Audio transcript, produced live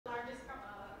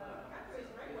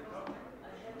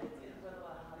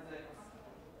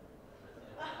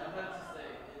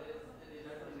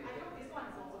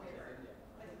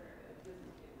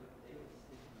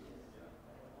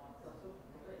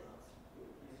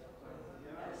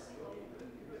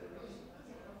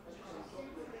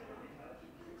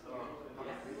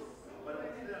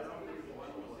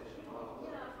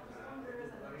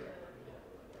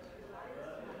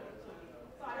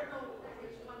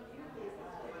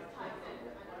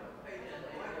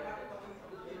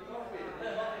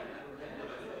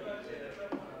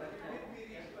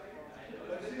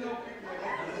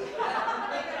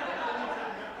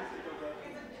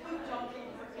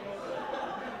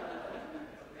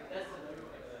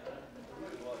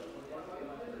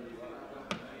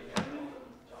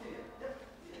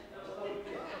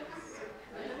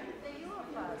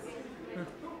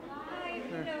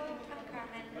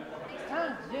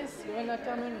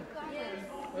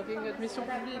working at Mission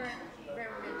Publique. Very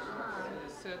rich.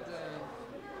 Said the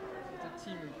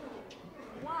team.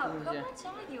 Wow, how Yeah. much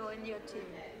are you in your team?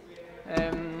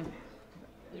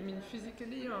 You mean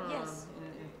physically or Yes.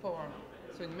 in power?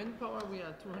 So in manpower we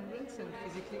are 200 and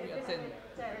physically we are 10.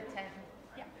 10.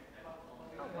 Yeah.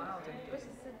 Oh wow, that's not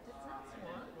small.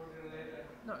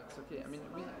 No, it's okay. I mean,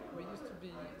 we used to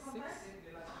be 6,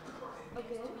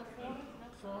 Okay.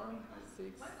 4,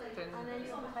 6, 10. And then you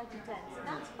go back to 10. So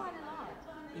that's quite a lot.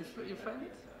 You find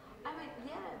it? I mean,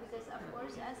 yeah, because of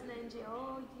course, as an NGO,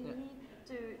 you Yeah. need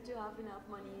to have enough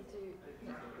money to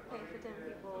pay for 10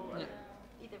 people,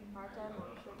 Yeah. either part time or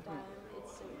full time.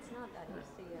 It's not that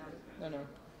easy. No.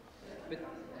 But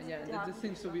yeah, that's the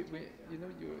thing. So we you know,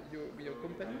 we are a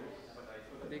company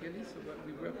legally, so but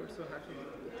we work also half of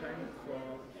the time for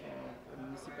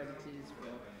municipalities, for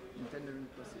in tendering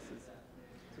processes.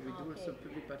 So we do also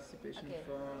public participation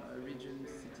for regions,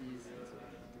 cities, and so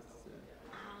on.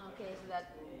 Okay, so that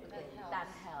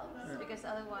helps Yeah. because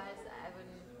otherwise I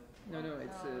wouldn't. No,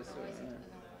 it's so.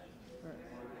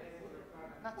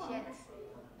 Not yet.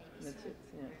 That's it.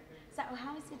 Yeah. So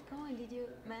how is it going? Did you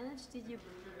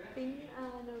ping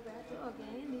Norberto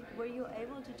again? Were you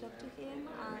able to talk to him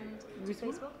and to With who?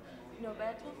 Facebook?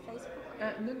 Norberto, Facebook?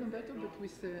 No, Norberto, but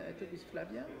with I talked with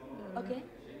Flavia. Okay.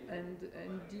 And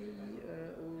Andy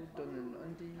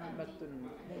Andy McDonald,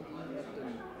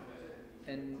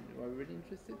 and were really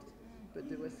interested, but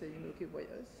they were saying, okay, why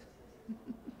us?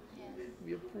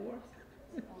 We are poor.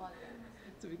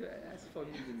 So we asked for a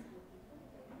million.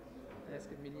 I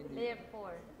asked a million. They're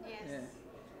poor. Yes. Yeah.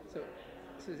 So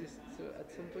at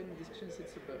some point in discussion, said,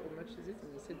 so how much is it? And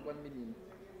they said 1 million.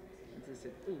 And they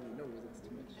said, oh no, that's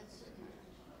too much.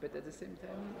 But at the same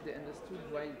time, they understood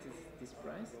why it is this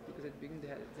price, because at the beginning they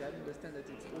had understand that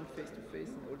it's all face-to-face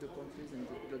in all the countries, and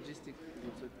the logistic,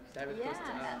 so direct costs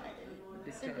are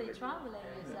this Simply kind of traveling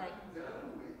is like.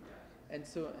 and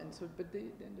so, but they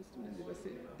understood, and they were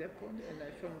saying their point, and I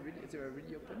found really, they were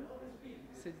really open,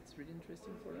 said it's really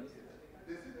interesting for us.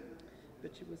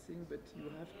 But she was saying, but you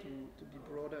have to be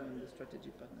broader in the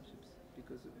strategic partnerships,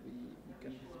 because we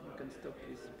can stop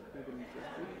with Google and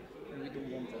Facebook, and we don't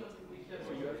want that.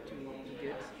 So you have to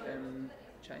get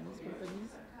Chinese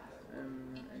companies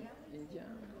and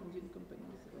Indian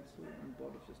companies also on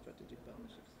board of your strategic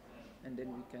partnerships, and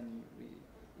then it's a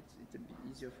bit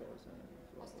easier for us.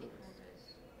 For all of us.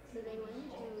 So they want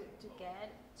you to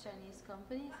get Chinese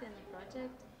companies in the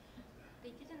project.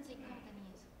 They didn't say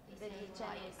companies. They They did said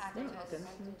Chinese. like No, actors.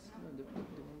 Tencent. No, they want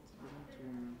to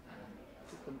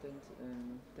content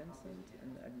Tencent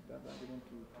and Alibaba. They want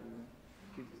to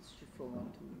give shift forward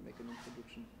to make an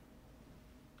introduction.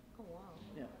 Oh wow.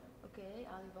 Yeah. Okay,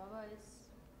 Alibaba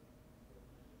is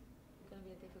gonna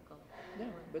be difficult. Yeah,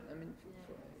 one. but I mean,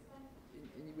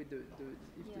 Yeah. anyway, if the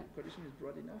coalition is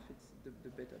broad enough, it's the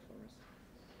better for us. I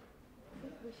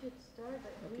think we should start,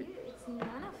 but Okay. it's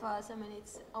none of us. I mean,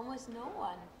 it's almost no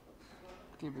one.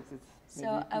 Okay, but it's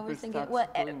So I was thinking, well,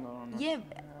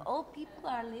 all people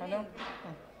are leaving.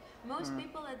 Most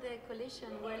people at the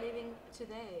coalition were leaving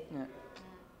today. Yeah.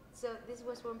 So this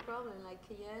was one problem. Like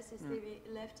Yes is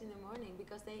left in the morning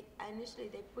because initially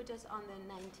they put us on the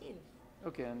 19th,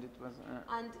 Okay, and it was.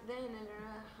 and then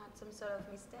Elena had some sort of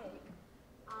mistake,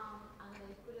 and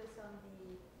they put us on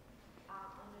the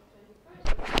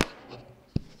 21st.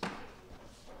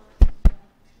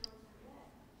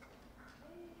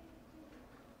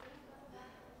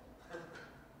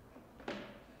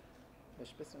 Je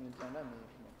sais pas si on est bien là, mais.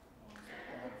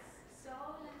 So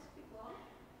less people.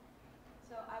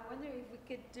 So I wonder if we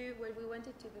could do what we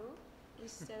wanted to do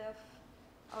instead of,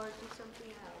 or do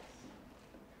something else.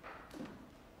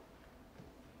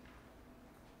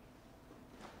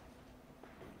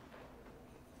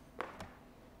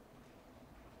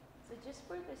 So just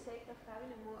for the sake of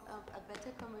having a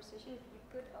better conversation, if we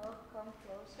could all come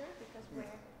closer because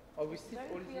we're. Oh, we sit very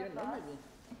all few here of now, us. maybe.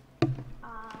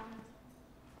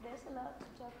 There's a lot to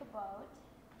talk about.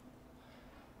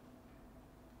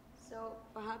 So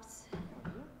perhaps,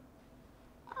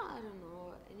 I don't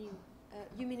know,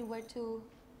 you mean where to?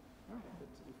 No, but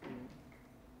if we.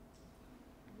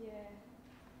 Yeah.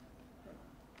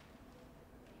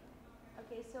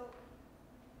 Okay, so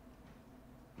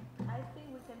I think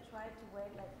we can try to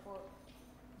wait like for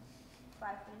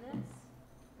 5 minutes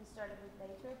and start a bit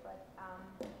later, but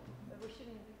we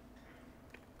shouldn't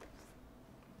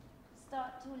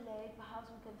start too late.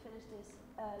 Perhaps we can finish this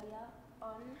earlier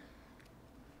on.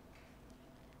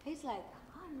 It's like,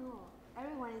 oh no,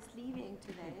 everyone is leaving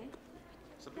today.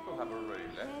 Some people have already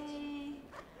left. Yay.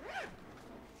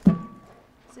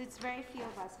 So it's very few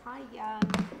of us. Hi, Jan.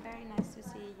 Very nice to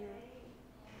see you.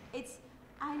 It's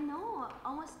I know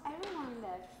almost everyone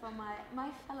left. From my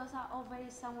fellows are already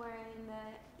somewhere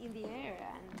in the air,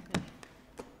 and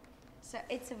so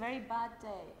it's a very bad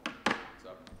day. What's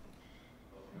up?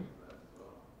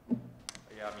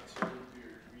 Yeah, me too.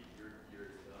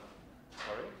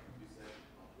 Sorry? You said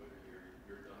on Twitter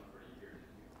you're done for the year,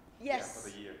 didn't you? Yes. Yeah, for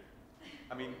the year.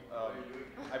 I mean,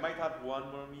 I might have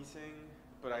one more meeting,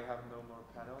 but I have no more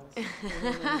panels.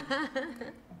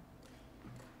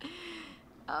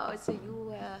 Oh, so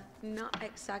you not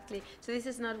exactly. So this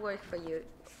does not work for you.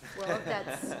 Well,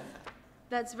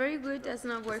 that's very good. Does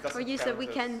not work for you, so we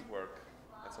can work.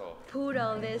 That's all. put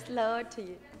all this load to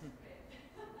you.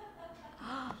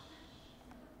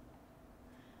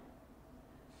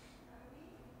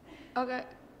 Okay.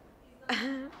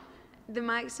 The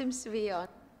mic seems to be on.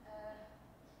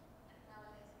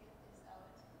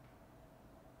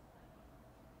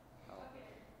 I'll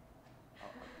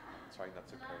try not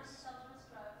to curse.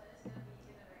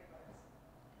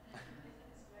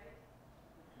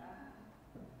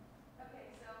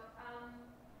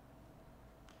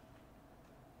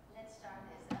 Let's start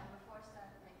this. Before I start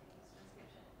making this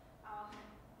transcription,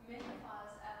 many of us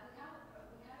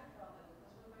we had a problem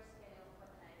because we were scheduled for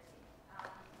the 19th.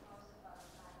 Most of us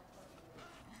had a 40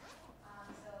 minutes.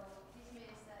 So this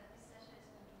means that this session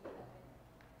is going to be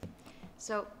a bit.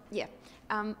 So yeah,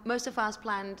 most of us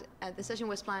planned. The session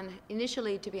was planned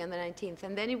initially to be on the 19th,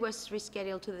 and then it was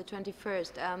rescheduled to the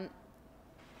 21st.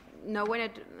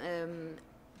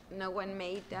 No one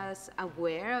made us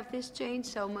aware of this change,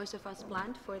 so most of us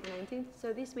planned for the 19th.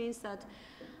 So this means that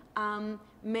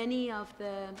many of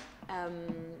the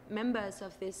members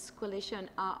of this coalition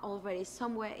are already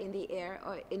somewhere in the air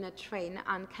or in a train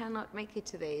and cannot make it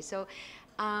today. So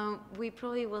we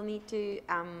probably will need to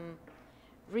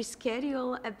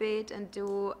reschedule a bit and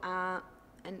do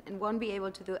and won't be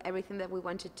able to do everything that we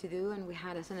wanted to do and we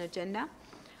had as an agenda.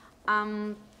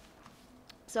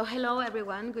 So hello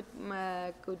everyone,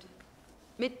 good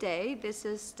midday. This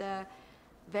is the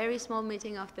very small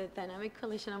meeting of the Dynamic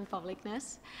Coalition on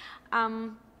Publicness.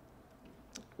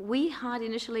 We had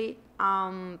initially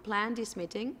planned this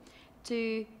meeting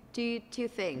to do two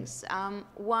things.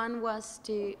 One was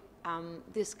to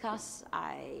discuss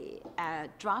a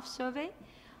draft survey.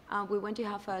 We want to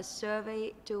have a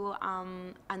survey to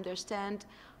understand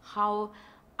how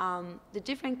the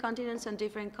different continents and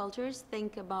different cultures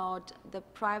think about the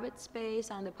private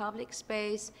space and the public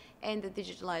space in the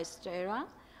digitalized era.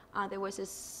 There was a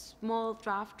small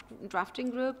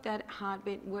drafting group that had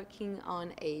been working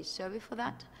on a survey for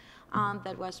that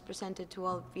that was presented to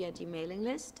all via the mailing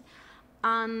list.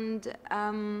 And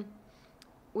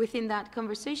within that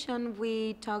conversation,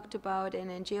 we talked about an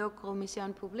NGO called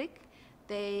Mission Publique.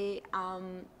 They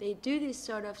do these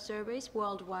sort of surveys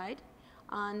worldwide,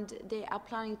 and they are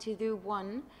planning to do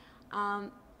one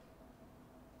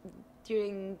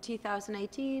during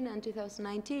 2018 and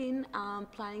 2019,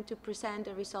 planning to present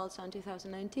the results on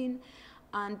 2019.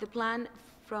 And the plan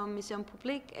from Mission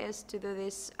Publique is to do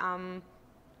this on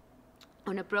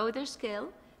a broader scale.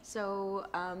 So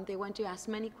they want to ask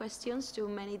many questions to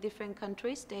many different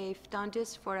countries. They've done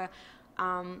this for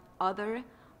other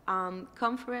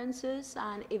conferences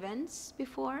and events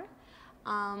before.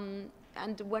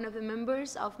 And one of the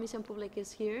members of Mission Publique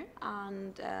is here,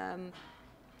 and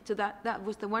so that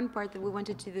was the one part that we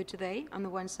wanted to do today on the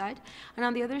one side. And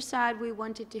on the other side, we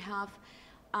wanted to have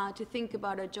to think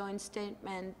about a joint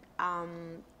statement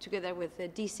together with the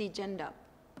DC Agenda.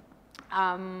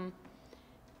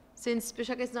 Since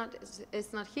Bishak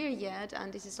is not here yet,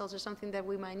 and this is also something that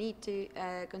we might need to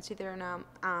consider on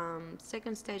a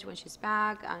second stage when she's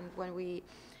back, and when we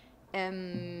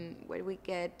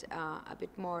get a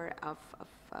bit more of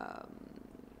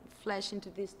flesh into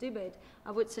this debate,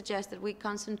 I would suggest that we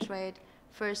concentrate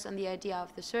first on the idea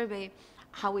of the survey,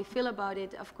 how we feel about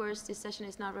it. Of course, this session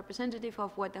is not representative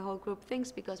of what the whole group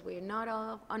thinks, because we're not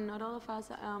all of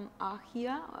us are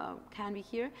here, can be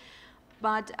here,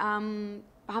 but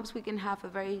perhaps we can have a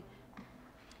very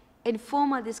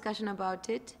informal discussion about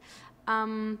it,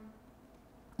 and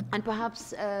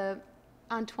perhaps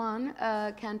Antoine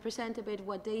can present a bit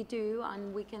what they do,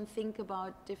 and we can think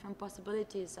about different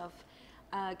possibilities of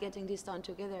getting this done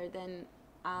together. Then,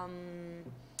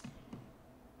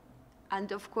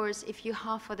 and of course, if you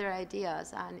have other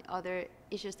ideas and other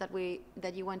issues that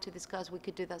you want to discuss, we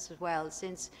could do that as well.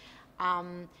 Since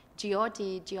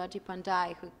Jyoti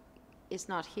Pandai, who is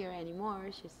not here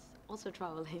anymore, she's also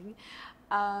traveling.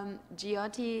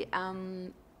 Jyoti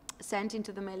sent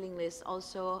into the mailing list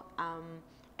also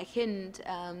a hint.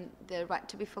 The right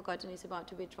to be forgotten is about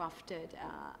to be drafted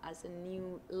as a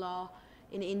new law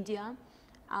in India,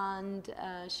 and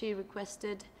she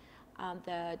requested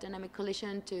the Dynamic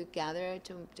Coalition to gather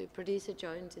to produce a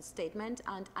joint statement,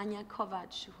 and Anya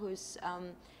Kovac, who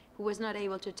was not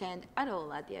able to attend at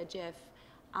all at the IGF,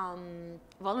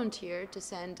 volunteered to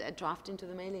send a draft into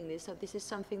the mailing list. So this is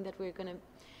something that we're going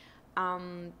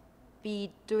to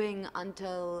be doing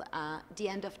until the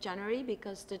end of January,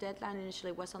 because the deadline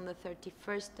initially was on the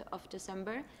 31st of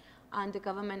December, and the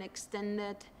government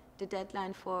extended the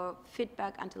deadline for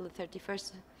feedback until the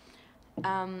 31st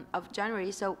of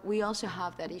January. So we also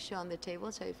have that issue on the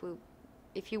table. So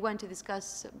if you want to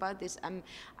discuss about this,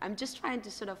 I'm just trying to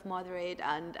sort of moderate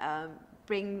and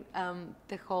bring a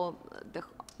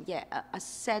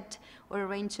set or a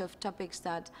range of topics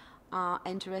that are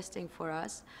interesting for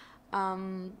us.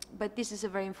 But this is a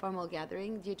very informal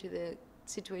gathering due to the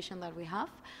situation that we have.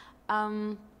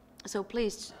 So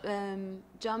please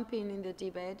jump in the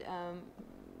debate.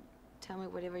 Tell me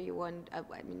whatever you want. I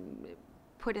mean,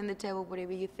 put in the table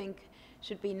whatever you think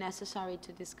should be necessary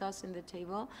to discuss in the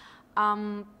table.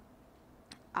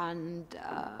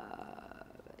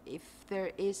 If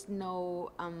there is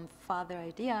no further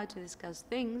idea to discuss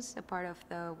things, apart of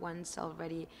the ones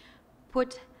already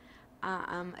put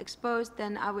exposed,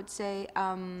 then I would say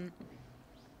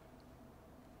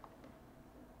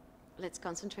let's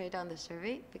concentrate on the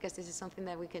survey, because this is something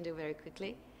that we can do very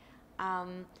quickly.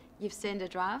 You've seen the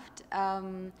draft.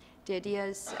 The idea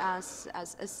is, as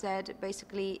said,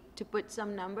 basically to put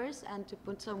some numbers and to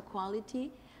put some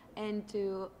quality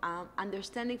into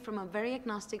understanding from a very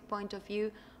agnostic point of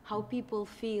view how people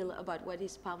feel about what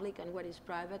is public and what is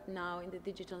private now in the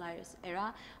digital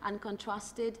era, and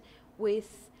contrasted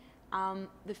with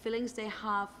the feelings they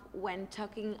have when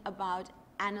talking about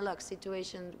analog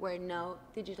situations where no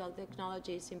digital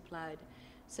technology is implied.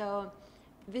 So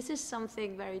this is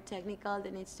something very technical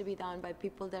that needs to be done by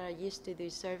people that are used to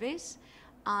these surveys,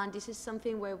 and this is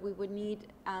something where we would need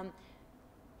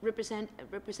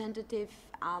representative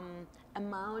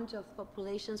amount of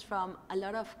populations from a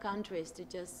lot of countries to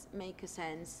just make a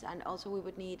sense, and also we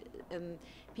would need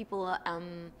people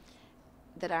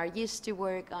that are used to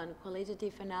work on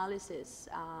qualitative analysis,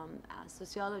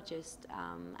 sociologists,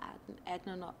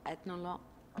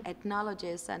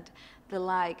 ethnologists and the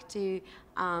like, to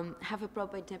have a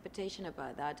proper interpretation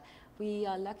about that. We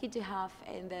are lucky to have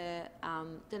in the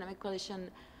Dynamic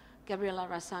Coalition Gabriela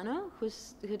Razzano, who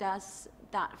does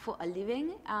that for a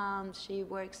living. She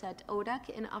works at ODAC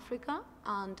in Africa,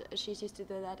 and she's used to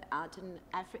do that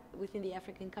within the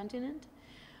African continent.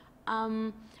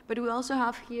 But we also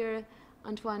have here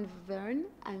Antoine Verne.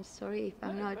 I'm sorry if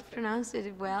I'm not pronouncing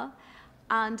it well.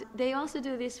 And they also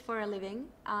do this for a living.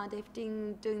 They've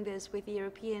been doing this with the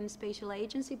European Spatial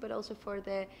Agency, but also for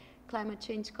the Climate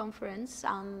Change Conference.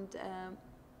 And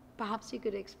perhaps you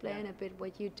could explain a bit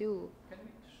what you do. Can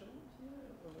we show here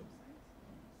our website?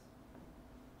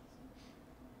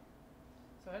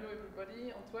 So hello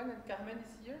everybody. Antoine and Carmen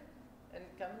is here. And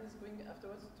Carmen is going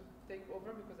afterwards to take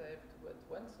over because I have to at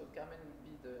once. So Carmen will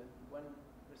be the one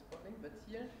responding. But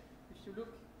here, if you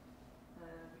look, we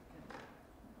can.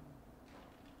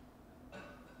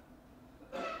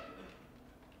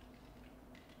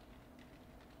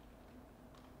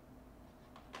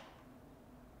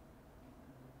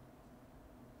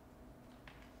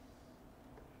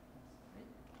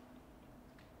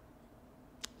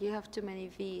 You have too many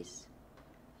V's.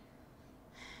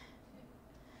 I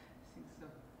think so.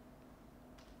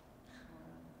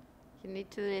 You need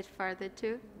to do it further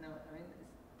too? No, I mean,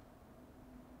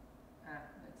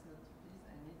 it's not V's,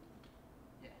 I need,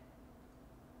 yeah.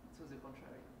 So the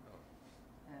contrary.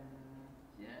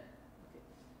 Yeah, okay.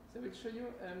 So we'll show you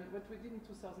what we did in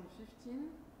 2015.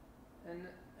 And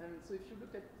so if you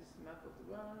look at this map of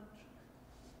the world,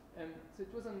 so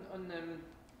it was on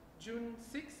June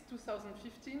 6,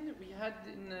 2015, we had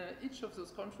in each of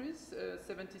those countries,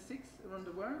 76 around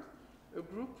the world, a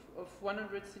group of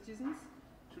 100 citizens.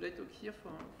 Should I talk here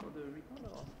for the record?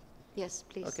 Or? Yes,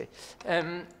 please. Okay.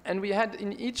 And we had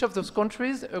in each of those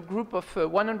countries a group of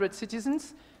 100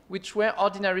 citizens which were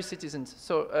ordinary citizens,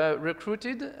 so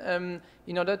recruited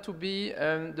in order to be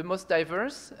the most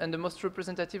diverse and the most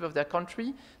representative of their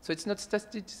country. So it's not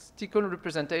statistical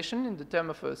representation in the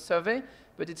term of a survey,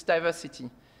 but it's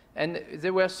diversity. And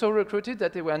they were so recruited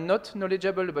that they were not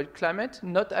knowledgeable about climate,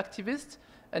 not activists,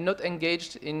 and not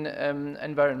engaged in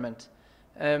environment.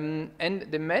 And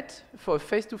they met for a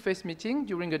face-to-face meeting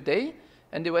during a day,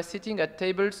 and they were sitting at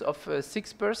tables of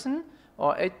 6 person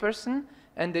or 8 person,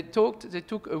 and they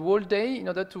took a whole day in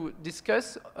order to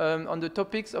discuss on the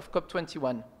topics of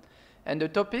COP21. And the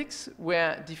topics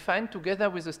were defined together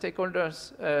with the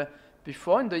stakeholders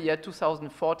before in the year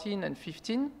 2014 and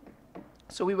 15.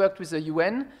 So we worked with the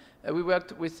UN, We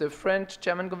worked with the French,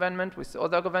 German government, with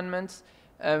other governments.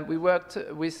 We worked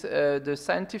with the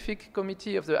scientific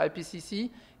committee of the IPCC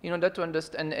in order to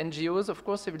understand NGOs, of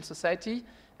course, civil society,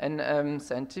 and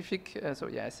scientific, so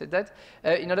yeah, I said that,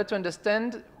 in order to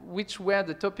understand which were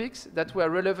the topics that were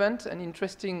relevant and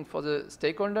interesting for the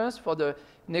stakeholders, for the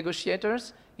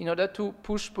negotiators, in order to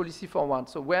push policy forward.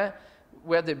 So where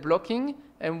were they blocking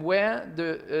and where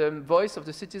the voice of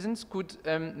the citizens could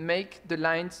make the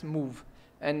lines move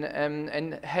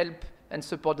and help and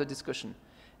support the discussion.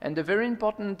 And the very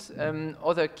important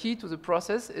other key to the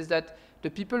process is that the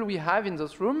people we have in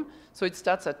those rooms, so it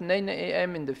starts at 9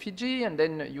 a.m. in the Fiji, and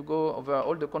then you go over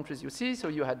all the countries you see. So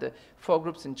you had 4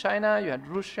 groups in China, you had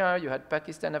Russia, you had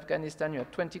Pakistan, Afghanistan, you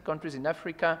had 20 countries in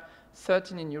Africa,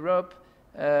 13 in Europe,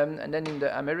 and then in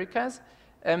the Americas.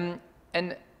 And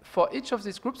for each of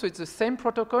these groups, so it's the same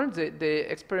protocol, they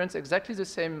experience exactly the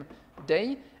same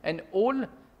day, and all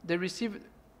they receive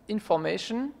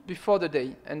information before the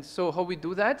day. And so how we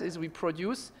do that is we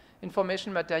produce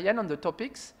information material on the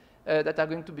topics that are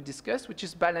going to be discussed, which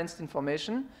is balanced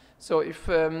information. So if,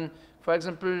 for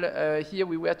example, here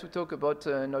we were to talk about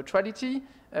neutrality,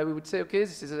 we would say, okay,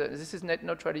 this is net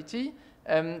neutrality.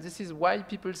 This is why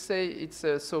people say it's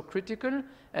so critical,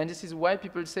 and this is why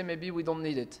people say maybe we don't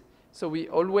need it. So we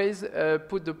always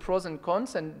put the pros and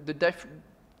cons and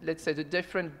let's say the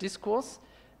different discourse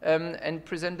and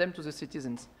present them to the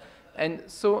citizens. And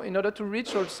so in order to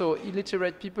reach also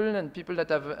illiterate people and people that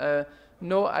have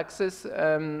no access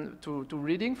to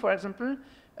reading, for example,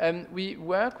 we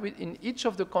work with, in each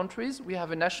of the countries, we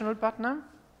have a national partner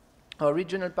or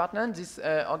regional partner, and this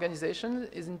organization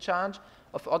is in charge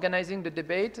of organizing the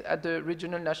debate at the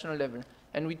regional national level.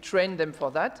 And we train them for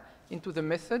that into the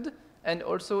method and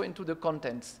also into the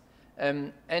contents.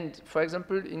 And for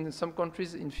example, in some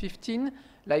countries, in 15,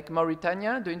 like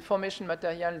Mauritania, the information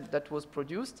material that was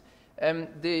produced,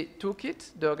 they took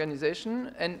it, the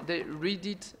organization, and they read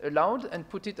it aloud and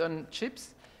put it on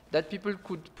chips that people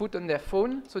could put on their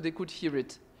phone so they could hear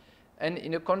it. And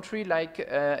in a country like,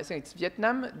 I think it's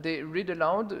Vietnam, they read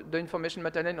aloud the information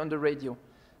material on the radio.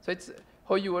 So it's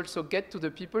how you also get to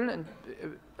the people and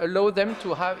allow them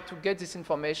to get this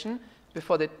information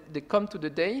before they come to the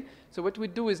day. So what we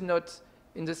do is not,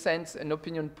 in the sense, an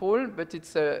opinion poll, but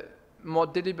it's a more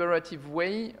deliberative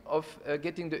way of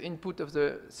getting the input of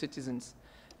the citizens.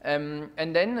 And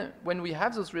then when we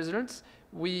have those results,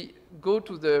 we go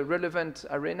to the relevant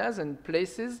arenas and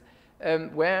places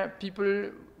where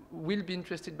people will be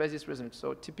interested by this result.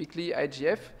 So typically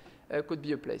IGF could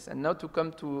be a place. And now to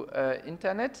come to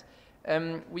internet,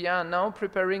 we are now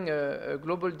preparing a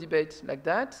global debate like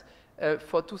that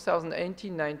for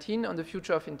 2018-19 on the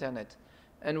future of internet.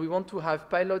 And we want to have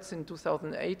pilots in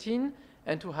 2018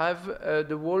 and to have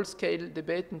the world-scale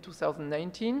debate in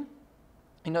 2019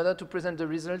 in order to present the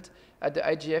result at the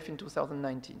IGF in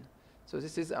 2019. So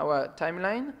this is our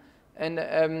timeline,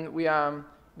 and we are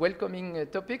welcoming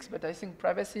topics, but I think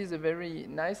privacy is a very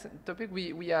nice topic.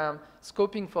 We are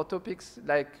scoping for topics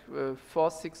like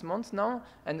 4-6 months now,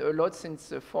 and a lot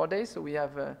since 4 days, so we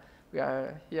are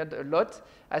here a lot,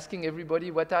 asking everybody,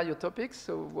 what are your topics?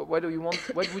 So what do you want,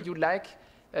 what would you like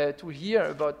to hear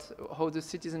about how the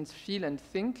citizens feel and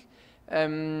think,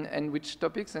 and which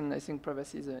topics, and I think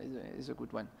privacy is a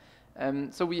good one.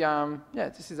 So we are, yeah,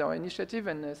 this is our initiative,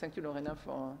 and thank you, Lorena,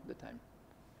 for the time.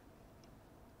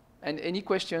 And any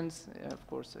questions, of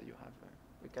course, you have,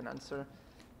 we can answer.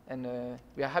 And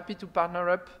we are happy to partner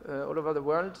up all over the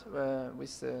world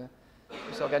with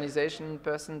organization,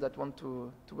 person that want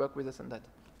to work with us on that.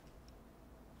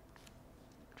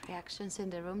 Reactions in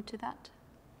the room to that?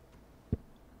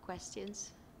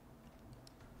 Questions?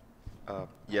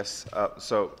 Yes,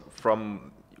 so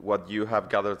from what you have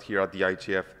gathered here at the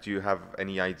IGF, do you have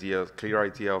any idea, clear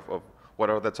idea of what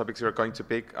are the topics you're going to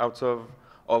pick out of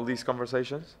all these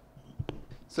conversations?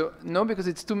 So no, because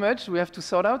it's too much, we have to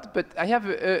sort out, but I have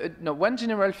one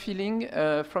general feeling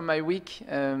from my week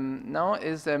now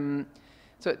is,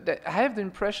 so I have the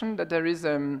impression that there is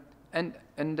an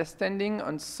understanding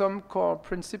on some core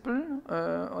principle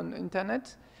on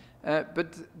internet,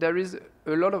 but there is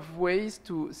a lot of ways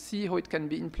to see how it can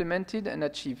be implemented and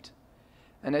achieved.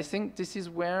 And I think this is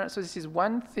where, so this is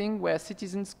one thing where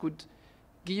citizens could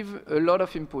give a lot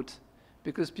of input,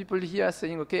 because people here are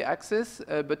saying, okay, access,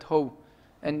 but how?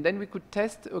 And then we could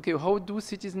test, okay, how do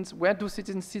citizens, where do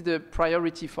citizens see the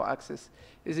priority for access?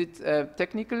 Is it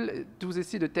technical? Do they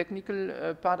see the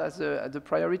technical part as a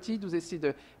priority? Do they see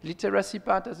the literacy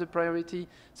part as a priority?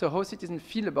 So how citizens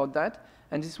feel about that?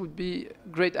 And this would be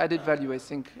great added value, I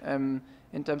think,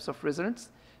 in terms of results.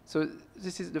 So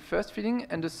this is the first feeling.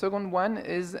 And the second one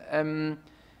is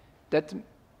that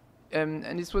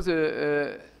and this was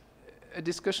a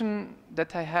discussion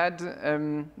that I had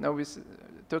now with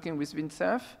talking with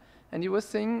Vincent, and he was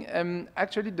saying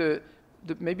actually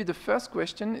maybe the first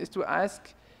question is to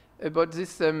ask about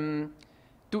this.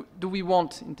 Do we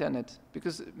want internet?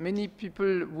 Because many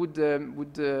people would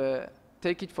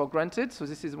take it for granted. So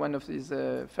this is one of his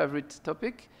favorite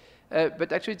topic.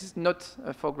 But actually, it is not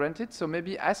for granted. So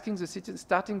maybe asking the citizens,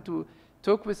 starting to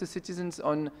talk with the citizens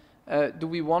on do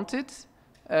we want it,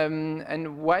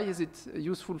 and why is it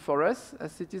useful for us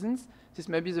as citizens? This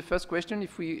may be the first question.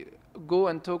 If we go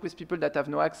and talk with people that have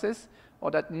no access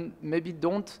or that maybe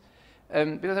don't.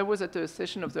 Because I was at a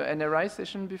session of the NRI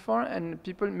session before, and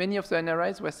many of the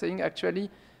NRIs were saying actually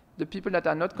the people that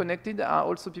are not connected are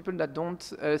also people that don't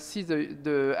see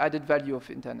the added value of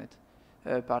internet,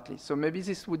 partly. So maybe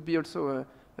this would be also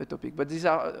a topic. But these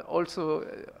are also,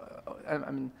 I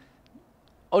mean,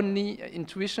 only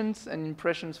intuitions and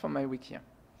impressions from my week here.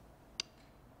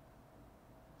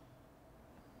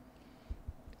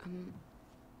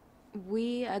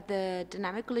 We at the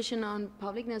Dynamic Coalition on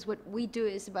Publicness, what we do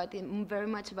is very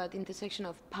much about the intersection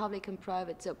of public and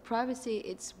private. So privacy,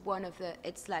 it's one of the,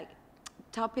 it's like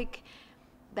topic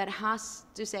that has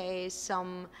to say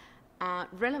some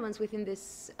relevance within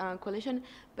this coalition,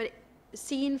 but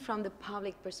seen from the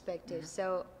public perspective.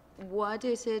 So what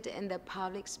is it in the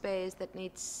public space that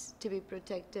needs to be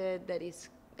protected, that is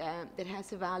that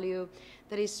has a value,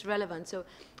 that is relevant? So.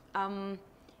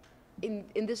 In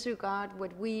this regard,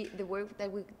 the work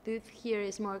that we do here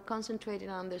is more concentrated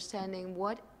on understanding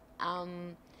what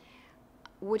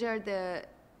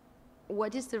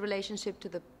is the relationship to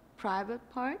the private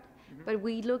part, but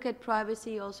we look at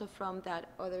privacy also from that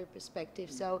other perspective.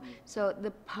 So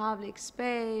the public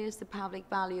space, the public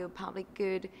value, public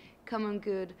good, common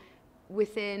good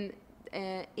within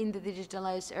in the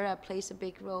digitalized era plays a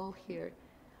big role here.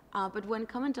 But when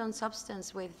comment on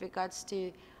substance with regards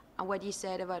to what you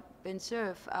said about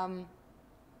Bensurf,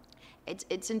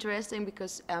 it's interesting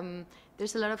because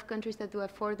there's a lot of countries that do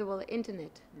affordable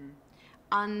internet.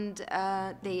 And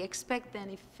they expect then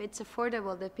if it's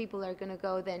affordable that people are going to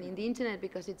go then in the internet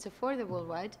because it's affordable,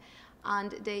 right?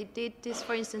 And they did this,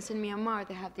 for instance, in Myanmar.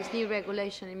 They have this new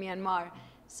regulation in Myanmar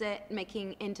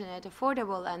making internet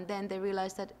affordable, and then they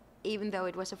realized that even though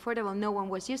it was affordable, no one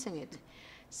was using it.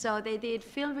 So they did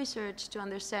field research to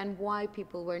understand why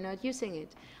people were not using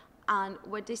it. And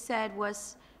what they said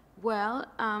was, well,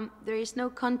 there is no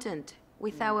content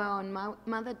with our own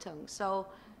mother tongue. So,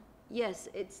 yes,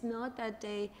 it's not that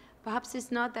perhaps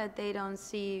it's not that they don't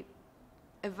see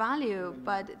a value,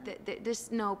 but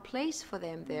there's no place for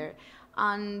them there.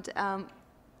 And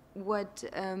what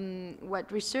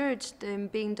research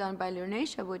being done by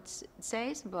Learnasia would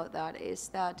says about that is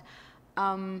that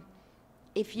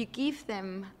if you give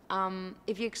them,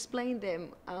 if you explain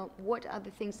them what are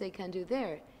the things they can do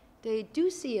there, they do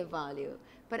see a value,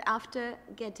 but after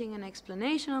getting an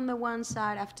explanation on the one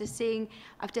side, after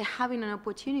having an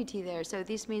opportunity there, so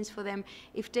this means for them,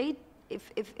 if the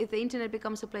internet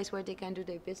becomes a place where they can do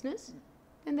their business,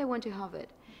 then they want to have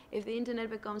it. If the internet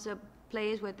becomes a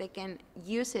place where they can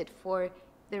use it for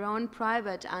their own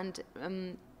private and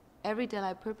everyday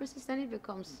life purposes, then it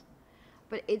becomes.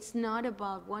 But it's not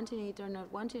about wanting it or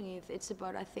not wanting it. It's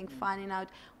about, I think, finding out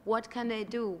what can they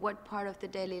do, what part of the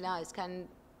daily lives can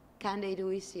they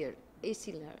do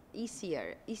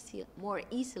more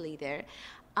easily there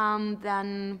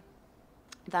than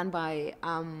by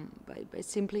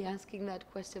simply asking that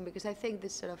question, because I think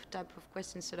this sort of type of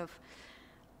question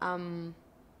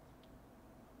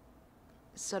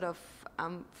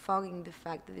fogging the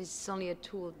fact that this is only a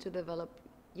tool to develop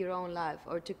your own life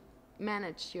or to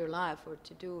manage your life or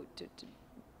to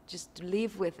just to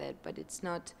live with it, but it's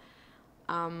not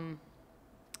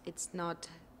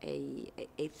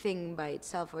a thing by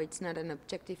itself, or it's not an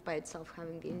objective by itself,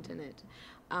 having the internet.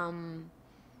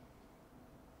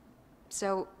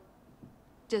 So,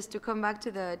 just to come back to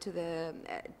the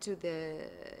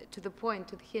point,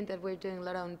 to the hint that we're doing a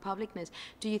lot on publicness,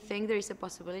 do you think there is a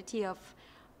possibility of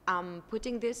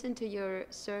putting this into your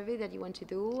survey that you want to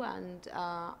do, and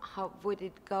how would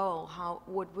it go?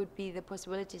 What would be the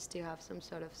possibilities to have some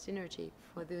sort of synergy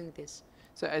for doing this?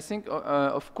 So I think,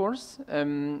 of course,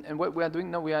 and what we are doing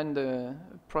now, we are in the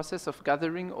process of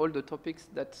gathering all the topics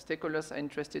that stakeholders are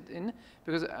interested in,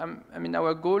 because I mean,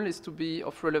 our goal is to be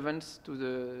of relevance to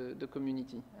the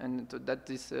community, and that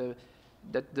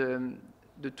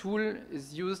the tool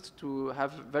is used to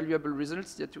have valuable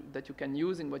results that you can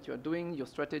use in what you are doing, your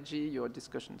strategy, your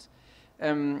discussions.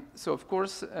 So of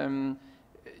course,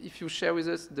 if you share with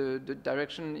us the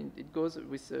direction it goes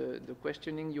with the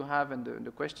questioning you have and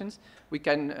the questions, we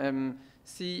can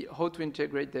see how to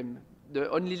integrate them. The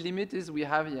only limit is we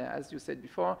have, yeah, as you said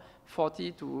before,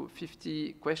 40 to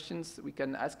 50 questions we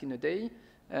can ask in a day.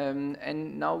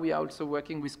 And now we are also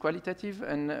working with qualitative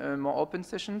and more open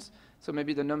sessions. So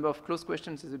maybe the number of closed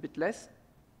questions is a bit less.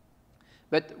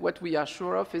 But what we are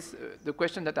sure of is the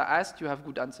question that are asked, you have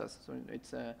good answers. So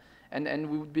it's, and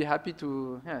we would be happy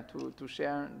to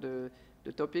share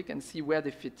the topic and see where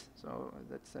they fit. So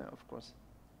that's, of course.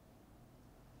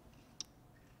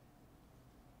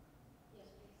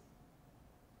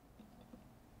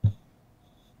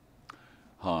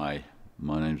 Hi,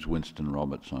 my name's Winston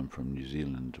Roberts. I'm from New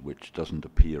Zealand, which doesn't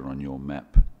appear on your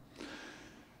map.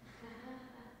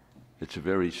 It's a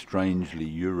very strangely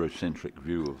Eurocentric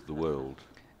view of the world.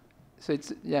 So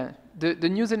it's, yeah, the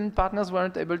New Zealand partners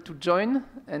weren't able to join,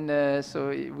 and so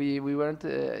we weren't,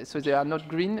 so they are not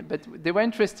green, but they were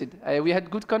interested. We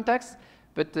had good contacts,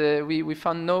 but we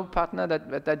found no partner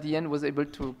that at the end was able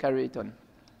to carry it on.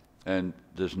 And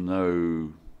there's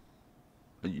no,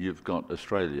 you've got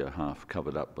Australia half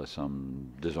covered up by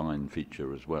some design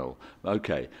feature as well.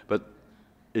 Okay, but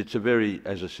it's a very,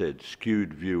 as I said,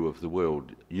 skewed view of the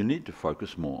world. You need to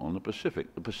focus more on the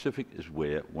Pacific. The Pacific is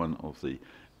where one of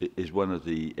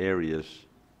the areas,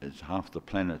 it's half the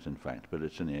planet in fact, but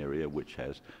it's an area which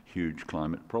has huge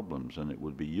climate problems, and it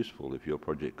would be useful if your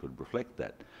project could reflect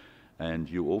that. And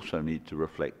you also need to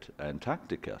reflect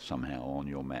Antarctica somehow on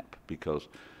your map, because,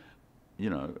 you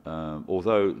know,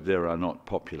 although there are not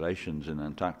populations in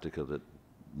Antarctica that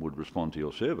would respond to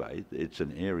your survey, it's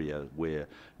an area where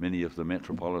many of the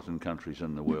metropolitan countries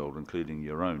in the world, including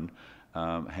your own,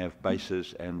 have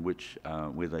bases and which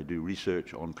where they do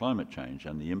research on climate change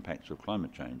and the impacts of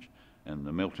climate change and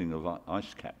the melting of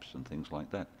ice caps and things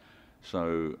like that.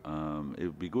 So it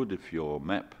would be good if your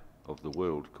map of the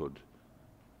world could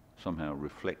somehow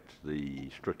reflect the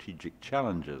strategic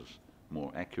challenges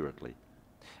more accurately.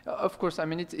 Of course, I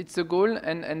mean it's a goal,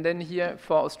 and then here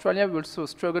for Australia we also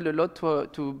struggled a lot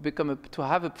to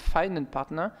have a finance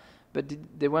partner, but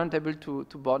they weren't able to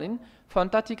board in. For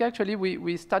Antarctica, actually,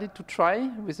 we started to try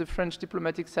with the French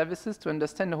diplomatic services to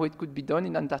understand how it could be done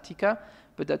in Antarctica,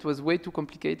 but that was way too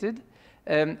complicated.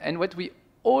 And what we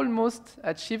almost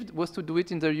achieved was to do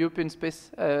it in the European space,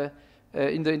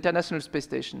 in the International Space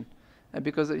Station,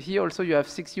 because here also you have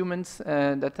 6 humans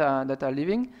that are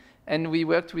living. And we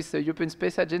worked with the European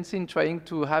Space Agency in trying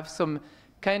to have some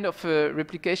kind of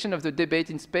replication of the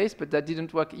debate in space, but that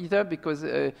didn't work either, because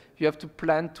you have to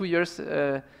plan 2 years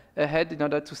ahead in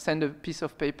order to send a piece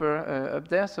of paper up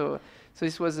there. So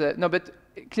this was, no, but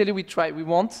clearly we try, we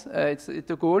want, it's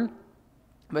a goal.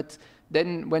 But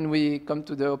then when we come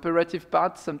to the operative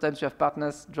part, sometimes you have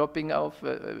partners dropping off,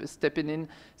 stepping in.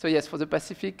 So yes, for the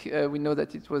Pacific, we know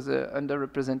that it was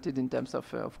underrepresented in terms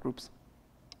of groups.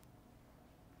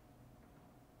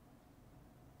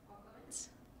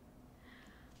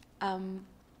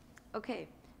 Okay,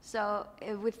 so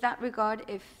with that regard,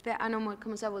 if there are no more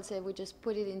comments, I will say we just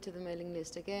put it into the mailing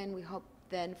list again. We hope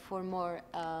then for more,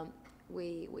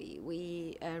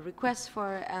 we request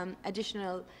for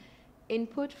additional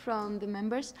input from the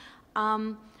members.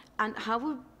 And how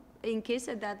would, in case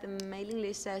that the mailing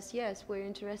list says, yes, we're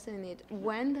interested in it,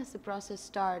 when does the process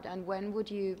start, and when would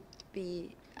you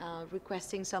be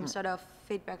requesting some sort of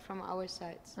feedback from our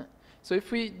sides? So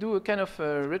if we do a kind of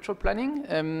retro planning,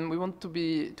 we want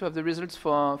to have the results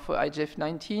for IGF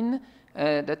 19.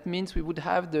 That means we would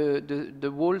have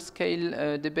the whole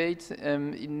scale debate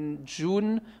in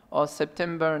June or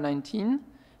September 19.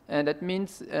 And that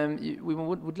means we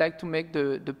would like to make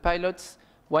the pilots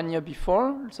 1 year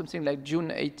before, something like June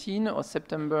 18 or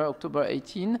September, October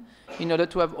 18, in order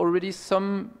to have already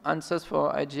some answers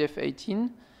for IGF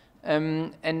 18.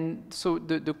 And so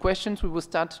the questions, we will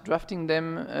start drafting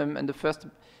them, and the first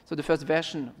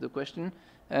version of the question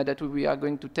that we are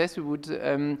going to test, we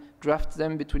would draft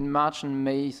them between March and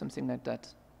May, something like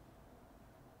that.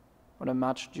 Or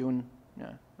March, June,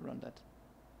 yeah, around that.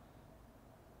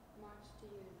 March to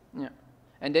June. Yeah.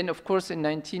 And then, of course, in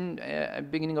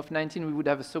beginning of 19, we would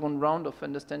have a second round of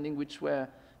understanding which were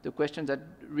the questions that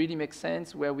really make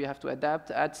sense, where we have to adapt,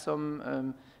 add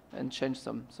some, and change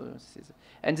some. So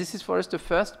this is for us the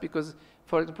first, because,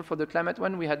 for example, for the climate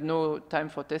one, we had no time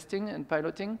for testing and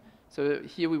piloting. So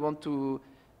here we want to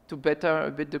better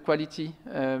a bit the quality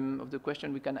of the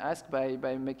question we can ask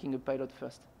by making a pilot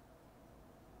first.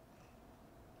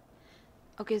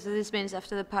 Okay, so this means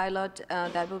after the pilot,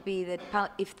 that will be that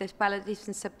if the pilot is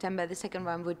in September, the second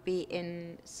one would be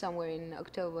in somewhere in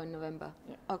October, November.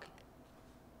 Yeah. Okay.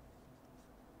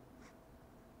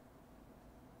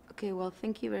 Okay, well,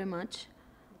 thank you very much.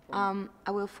 I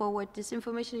will forward this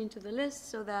information into the list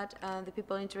so that the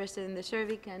people interested in the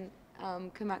survey can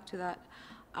come back to that.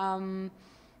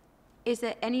 Is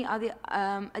there any other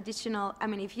additional, I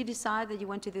mean, if you decide that you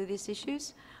want to do these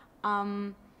issues,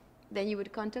 then you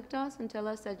would contact us and tell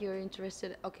us that you're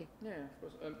interested. Okay. Yeah, of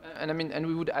course. And I mean, and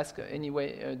we would ask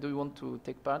anyway, do you want to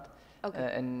take part?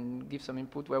 Okay. And give some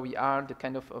input where we are, the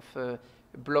kind of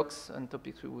blocks and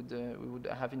topics we would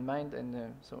have in mind,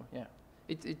 and so yeah,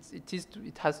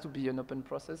 it has to be an open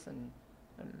process and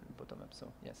bottom up.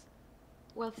 So yes.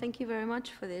 Well, thank you very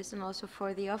much for this and also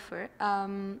for the offer,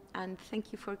 and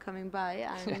thank you for coming by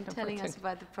and telling us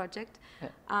about the project. Yeah.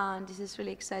 And this is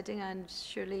really exciting, and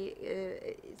surely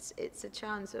it's a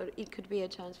chance, or it could be a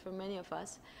chance for many of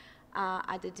us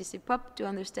at the DC Pub to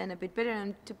understand a bit better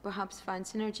and to perhaps find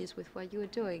synergies with what you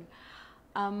are doing.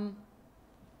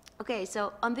 Okay,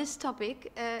 so on this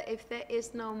topic, if there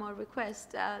is no more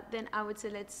request, then I would say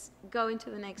let's go into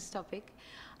the next topic.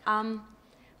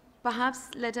 Perhaps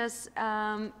let us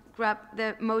grab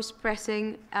the most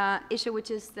pressing issue, which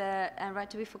is the right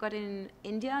to be forgotten in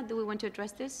India. Do we want to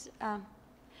address this?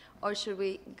 Or should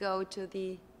we go to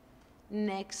the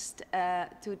next,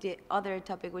 to the other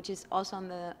topic, which is also on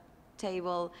the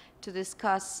table to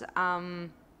discuss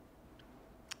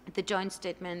the joint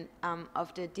statement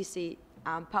of the DC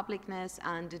Publicness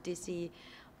and the DC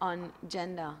on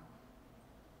gender?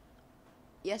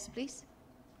 Yes, please.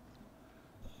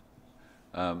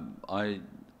 I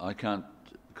can't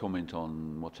comment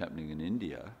on what's happening in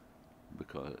India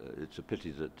because it's a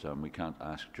pity that we can't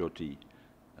ask Jyoti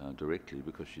directly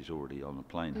because she's already on a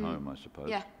plane home, I suppose.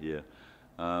 Yeah. Yeah.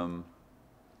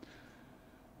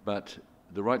 But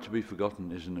the right to be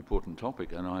forgotten is an important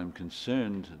topic, and I'm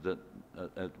concerned that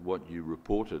at what you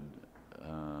reported,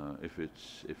 if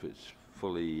it's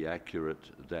fully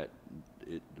accurate, that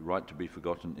the right to be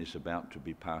forgotten is about to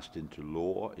be passed into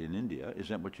law in India. Is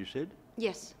that what you said?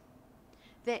 Yes.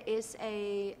 There is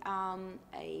a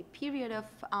period of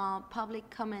public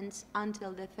comments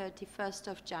until the 31st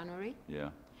of January. Yeah.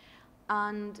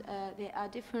 And there are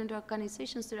different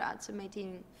organizations that are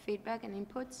submitting feedback and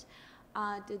inputs.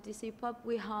 At the DC Pub,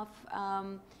 we have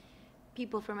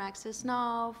people from Access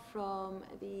Now, from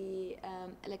the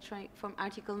from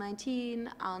Article 19,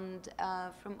 and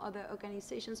from other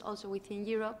organizations also within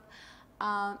Europe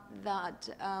that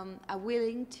are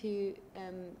willing to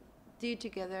do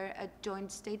together a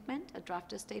joint statement, a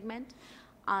draft statement,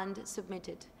 and submit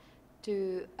it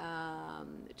to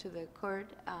the court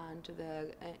and to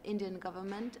the Indian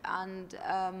government, and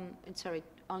sorry,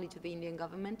 only to the Indian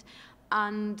government,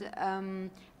 and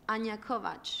Anya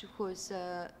Kovac, who is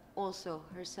also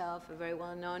herself a very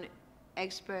well-known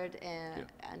expert and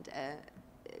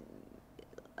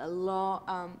a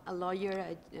lawyer,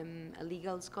 a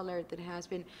legal scholar that has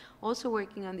been also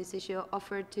working on this issue,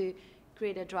 offered to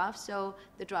create a draft. So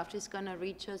the draft is going to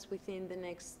reach us within the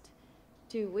next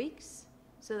 2 weeks,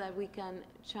 so that we can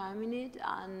chime in it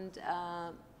and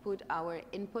put our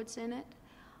inputs in it.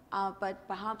 But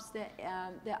perhaps there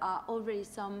are already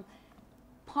some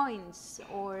points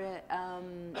or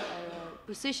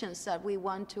positions that we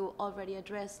want to already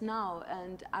address now,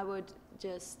 and I would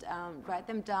just write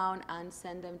them down and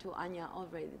send them to Anya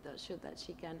already, so that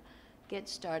she can get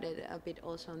started a bit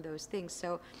also on those things.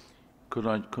 So, could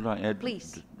I add?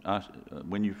 Please.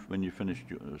 When you finished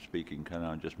speaking, can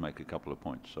I just make a couple of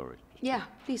points? Sorry. Yeah,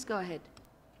 please go ahead.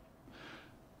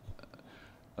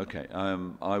 Okay,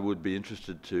 I would be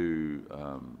interested to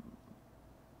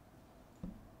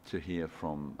hear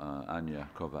from Anya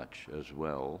Kovac as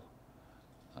well,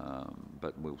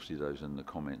 but we'll see those in the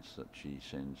comments that she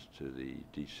sends to the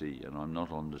DC. And I'm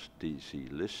not on this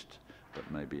DC list, but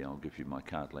maybe I'll give you my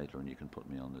card later and you can put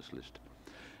me on this list.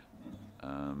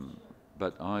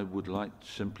 But I would like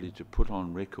simply to put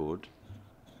on record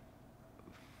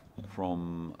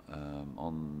from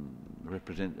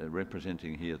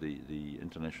representing here the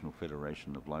International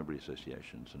Federation of Library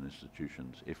Associations and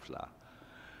Institutions, IFLA.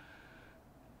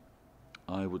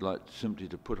 I would like simply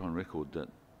to put on record that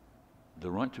the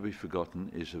right to be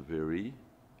forgotten is a very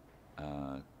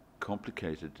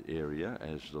complicated area,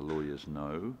 as the lawyers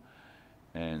know,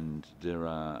 and there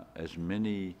are as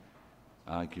many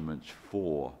arguments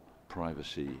for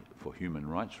privacy for human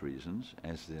rights reasons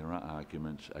as there are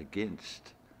arguments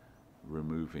against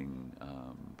removing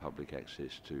public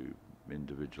access to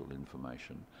individual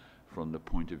information from the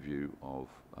point of view of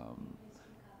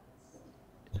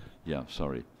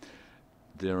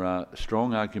there are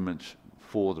strong arguments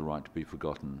for the right to be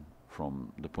forgotten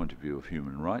from the point of view of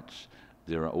human rights.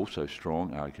 There are also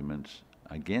strong arguments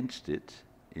against it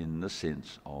in the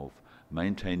sense of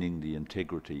maintaining the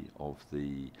integrity of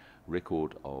the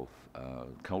record of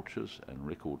cultures and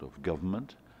record of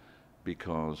government,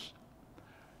 because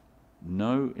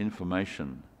no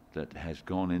information that has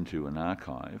gone into an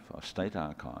archive, a state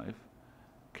archive,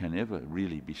 can ever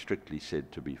really be strictly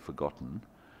said to be forgotten.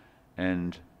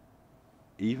 And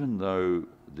even though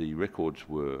the records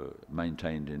were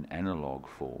maintained in analog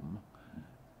form,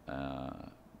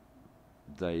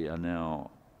 they are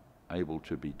now able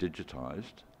to be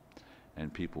digitized,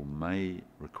 and people may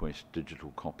request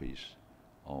digital copies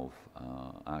of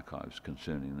archives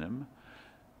concerning them.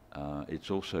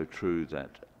 It's also true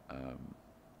that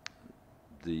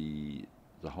the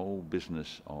whole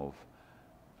business of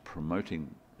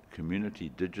promoting community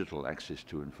digital access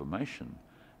to information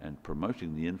and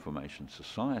promoting the information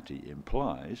society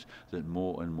implies that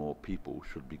more and more people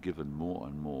should be given more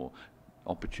and more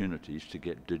opportunities to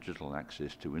get digital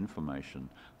access to information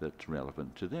that's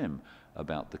relevant to them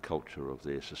about the culture of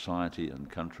their society and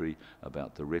country,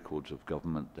 about the records of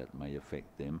government that may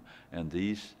affect them. And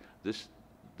this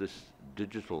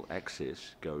digital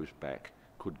access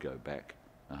could go back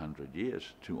 100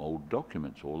 years to old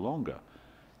documents or longer.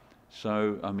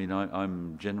 So, I mean,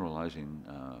 I'm generalizing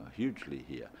hugely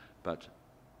here, but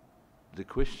the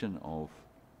question of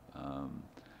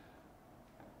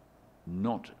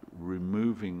not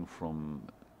removing from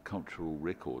cultural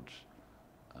records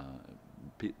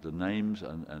the names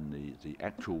and the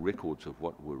actual records of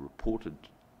what were reported,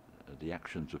 the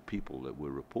actions of people that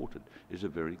were reported, is a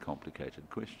very complicated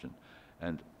question.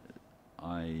 And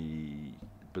I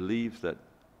believe that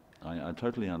I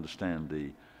totally understand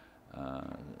the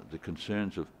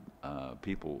concerns of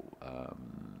people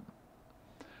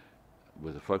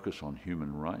with a focus on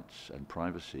human rights and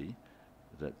privacy,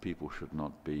 that people should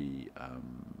not be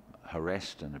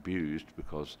harassed and abused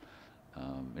because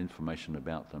information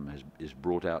about them is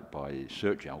brought out by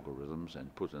search algorithms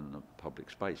and put in the public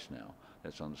space now.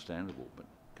 That's understandable, but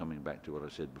coming back to what I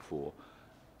said before,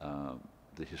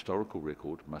 the historical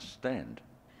record must stand.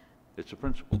 It's a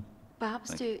principle.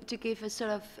 Perhaps to give a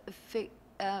sort of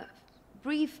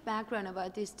brief background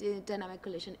about this dynamic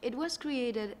coalition. It was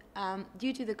created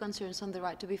due to the concerns on the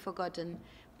right to be forgotten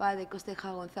by the Costeja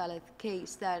González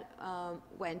case that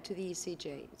went to the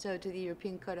ECJ, so to the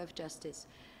European Court of Justice.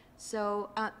 So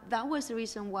that was the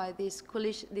reason why this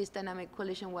dynamic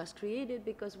coalition was created,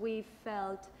 because we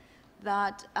felt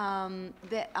that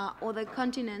there are other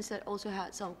continents that also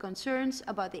had some concerns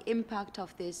about the impact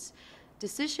of this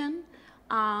decision,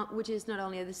 which is not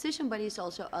only a decision, but it's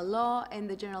also a law in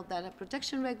the General Data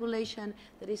Protection Regulation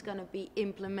that is going to be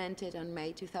implemented on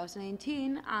May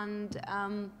 2018.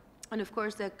 And of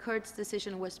course, the court's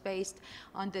decision was based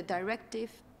on the directive,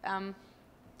 on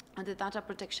the Data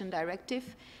Protection Directive,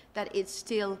 that it's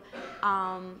still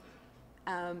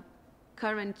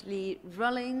currently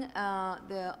rolling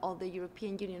all the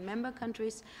European Union member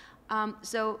countries.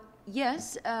 So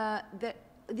yes,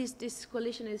 this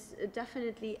coalition is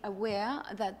definitely aware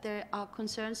that there are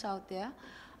concerns out there.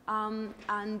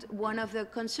 And one of the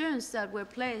concerns that were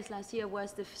placed last year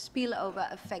was the spillover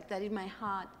effect that it might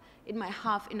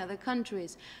have in other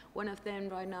countries. One of them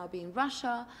right now being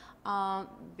Russia,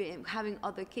 having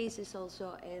other cases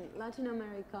also in Latin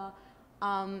America,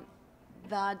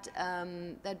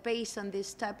 that based on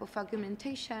this type of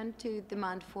argumentation to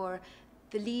demand for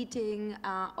deleting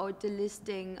or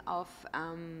delisting of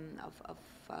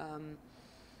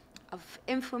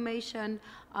information,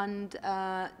 and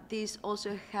these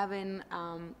also having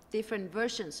different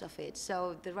versions of it.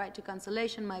 So the right to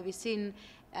cancellation might be seen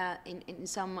in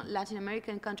some Latin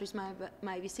American countries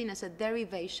might be seen as a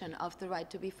derivation of the right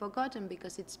to be forgotten,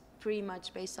 because it's pretty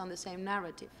much based on the same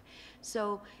narrative.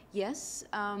 So yes,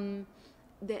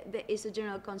 there is a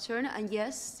general concern, and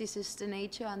yes, this is the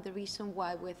nature and the reason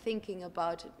why we're thinking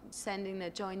about sending a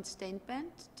joint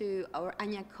statement to our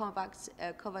Anya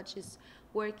Kovacs is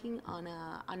working on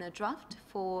a draft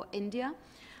for India.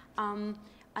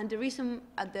 And the reason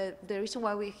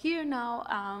why we're here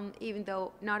now, even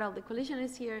though not all the coalition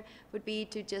is here, would be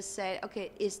to just say,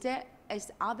 okay,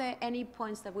 are there any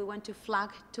points that we want to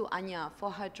flag to Anya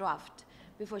for her draft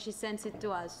before she sends it to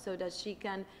us, so that she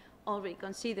can already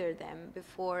consider them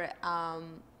before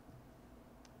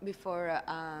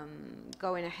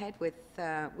going ahead with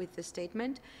the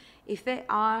statement. If there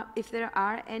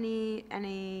are any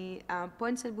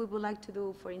points that we would like to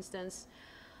do, for instance,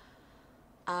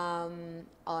 on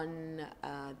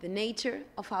the nature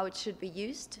of how it should be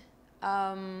used,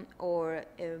 or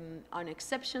on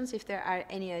exceptions, if there are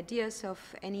any ideas of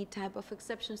any type of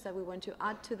exceptions that we want to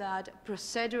add to that,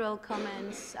 procedural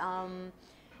comments,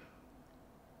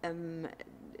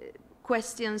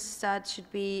 questions that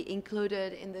should be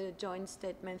included in the joint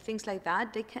statement, things like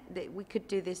that. We could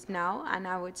do this now, and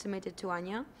I would submit it to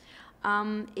Anya.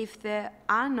 If there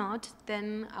are not,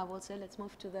 then I will say let's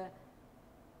move to the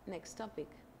next topic.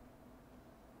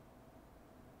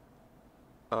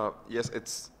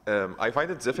 Yes, I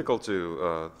find it difficult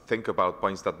to think about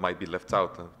points that might be left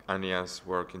out. Anya's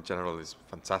work in general is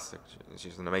fantastic.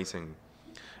 She's an amazing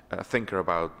thinker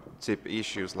about deep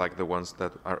issues like the ones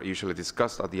that are usually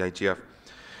discussed at the IGF.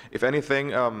 If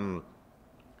anything,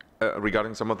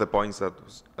 regarding some of the points that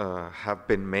have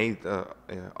been made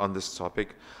on this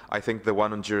topic, I think the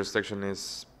one on jurisdiction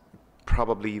is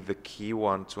probably the key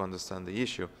one to understand the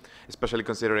issue, especially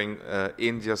considering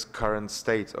India's current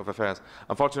state of affairs.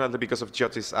 Unfortunately, because of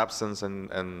Jyoti's absence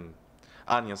and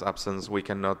Anya's absence, we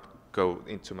cannot go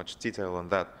into much detail on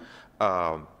that.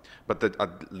 But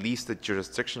at least the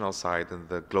jurisdictional side and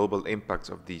the global impact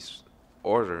of these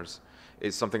orders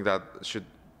is something that should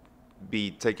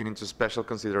be taken into special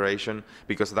consideration,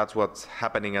 because that's what's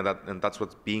happening and that's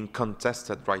what's being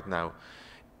contested right now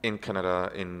in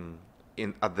Canada,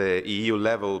 at the EU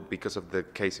level, because of the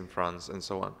case in France and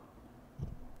so on.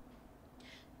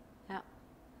 Yeah.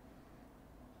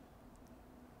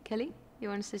 Kelly, you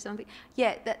want to say something?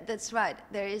 Yeah, that's right.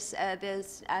 There's, I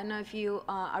don't know if you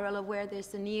are all aware, there's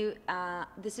the new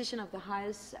decision of the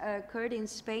highest court in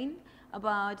Spain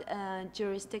about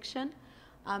jurisdiction,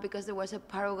 because there was a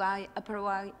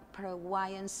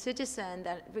Paraguayan citizen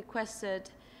that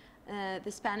requested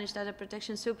the Spanish data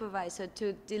protection supervisor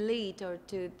to delete or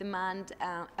to demand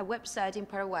a website in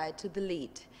Paraguay to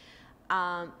delete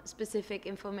specific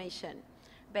information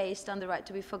based on the right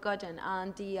to be forgotten.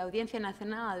 And the Audiencia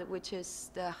Nacional, which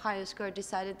is the highest court,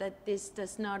 decided that this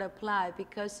does not apply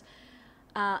because,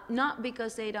 not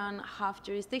because they don't have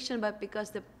jurisdiction, but because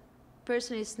the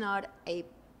person is not a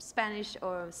Spanish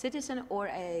or citizen or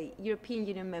a European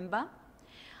Union member.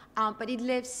 But it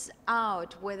leaves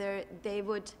out whether they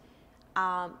would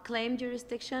claim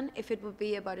jurisdiction if it would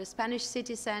be about a Spanish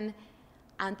citizen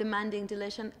and demanding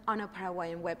deletion on a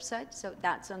Paraguayan website. So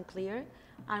that's unclear.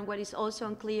 And what is also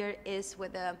unclear is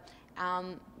whether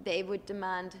they would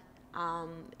demand,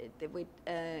 they would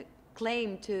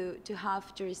claim to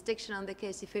have jurisdiction on the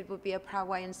case if it would be a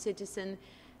Paraguayan citizen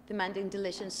demanding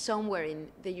deletion somewhere in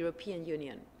the European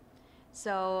Union.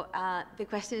 So the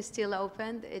question is still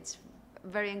open. It's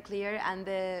very unclear, and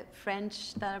the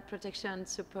French data protection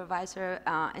supervisor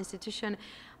institution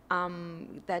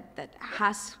that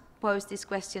has posed this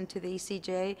question to the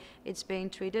ECJ, it's being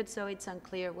treated, so it's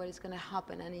unclear what is going to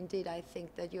happen. And indeed, I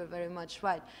think that you're very much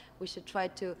right. We should try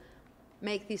to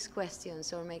make these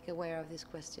questions or make aware of these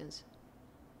questions.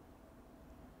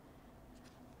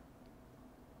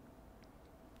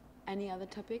 Any other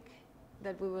topic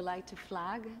that we would like to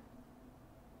flag?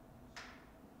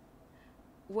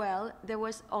 Well, there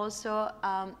was also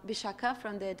Vishaka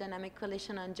from the Dynamic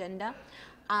Coalition on Gender,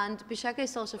 and Vishaka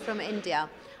is also from India.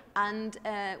 And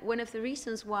one of the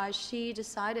reasons why she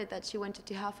decided that she wanted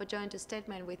to have a joint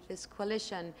statement with this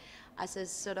coalition as a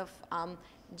sort of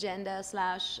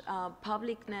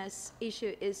gender/publicness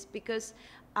issue is because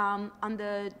on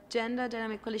the Gender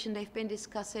Dynamic Coalition, they've been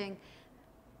discussing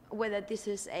whether this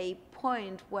is a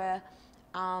point where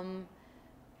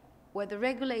the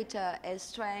regulator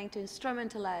is trying to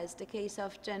instrumentalize the case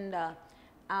of gender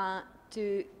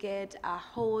to get a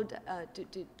hold,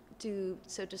 to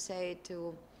so to say,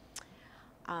 to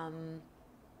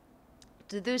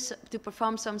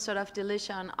perform some sort of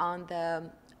deletion on the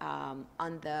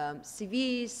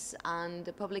CVs and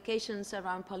the publications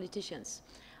around politicians.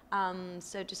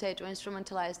 So to say, to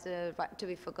instrumentalize the right to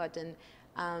be forgotten,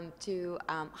 to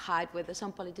hide whether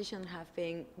some politicians have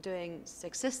been doing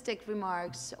sexistic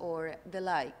remarks or the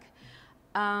like.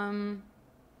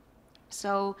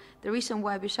 So the reason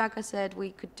why Vishaka said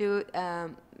we could do a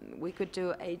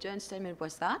joint statement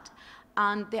was that.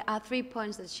 And there are 3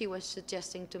 points that she was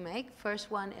suggesting to make.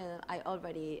 First one, I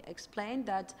already explained,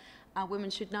 that women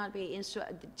should not be,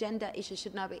 the gender issue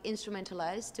should not be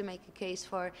instrumentalized to make a case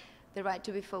for the right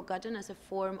to be forgotten as a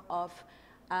form of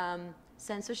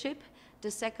censorship.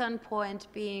 The second point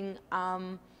being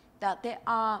that there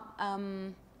are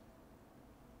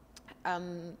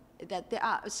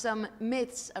some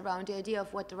myths around the idea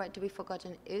of what the right to be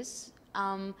forgotten is,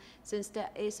 since there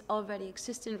is already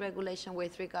existing regulation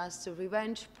with regards to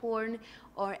revenge porn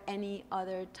or any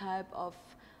other type of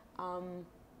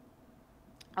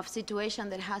situation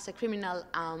that has a criminal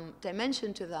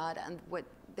dimension to that, and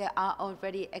there are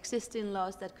already existing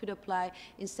laws that could apply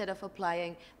instead of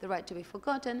applying the right to be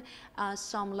forgotten.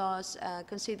 Some laws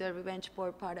consider revenge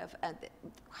porn part of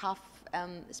have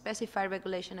specified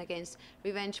regulation against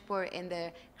revenge porn in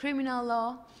the criminal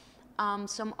law.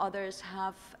 Some others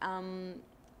have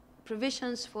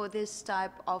provisions for this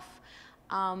type of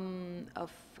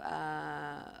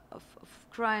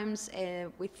crimes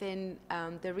within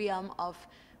the realm of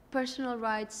personal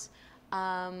rights.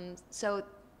 So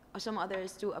some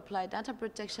others do apply data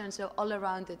protection. So all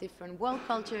around the different world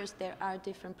cultures, there are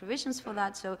different provisions for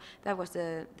that. So that was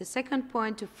the second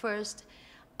point, to first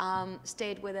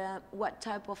state whether what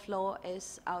type of law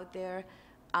is out there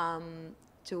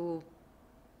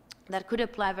that could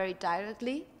apply very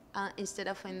directly instead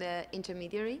of in the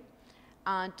intermediary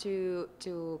to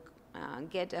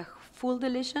get a full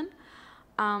deletion.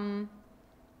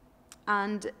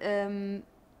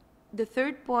 The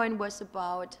third point was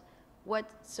about what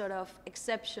sort of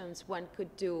exceptions one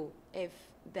could do, if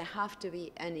there have to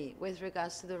be any, with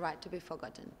regards to the right to be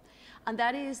forgotten. And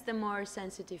that is the more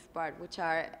sensitive part, which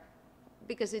are,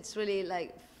 because it's really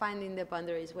like finding the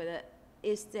boundaries, whether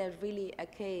is there really a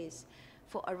case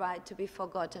for a right to be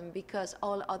forgotten, because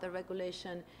all other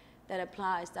regulation that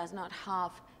applies does not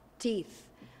have teeth.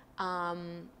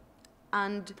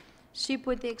 And she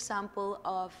put the example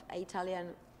of an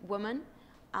Italian woman.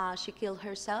 She killed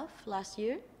herself last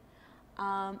year.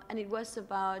 And it was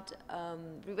about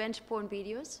revenge porn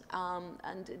videos,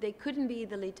 and they couldn't be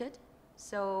deleted.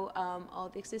 So all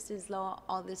the existing law,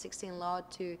 all the 16 law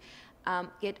to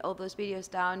get all those videos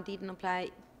down didn't apply,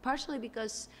 partially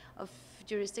because of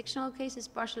jurisdictional cases,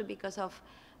 partially because of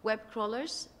web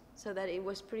crawlers, so that it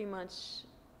was pretty much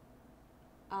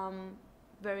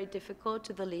very difficult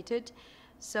to delete it.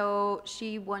 So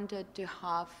she wanted to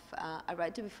have a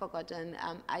right to be forgotten.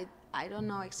 I don't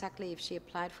know exactly if she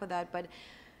applied for that, but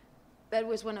that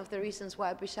was one of the reasons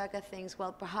why Bishaka thinks,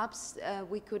 well, perhaps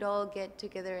we could all get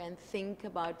together and think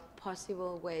about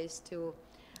possible ways to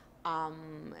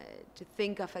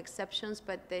think of exceptions,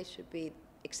 but they should be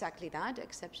exactly that,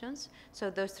 exceptions. So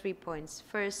those 3 points.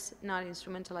 First, not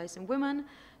instrumentalizing women.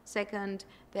 Second,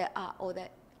 there are other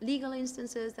legal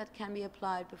instances that can be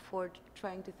applied before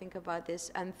trying to think about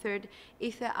this. And third,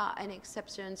 if there are any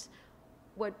exceptions,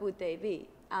 what would they be?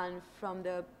 And from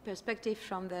the perspective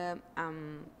from the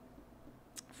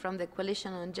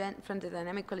coalition on from the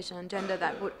dynamic coalition on gender,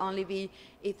 that would only be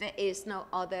if there is no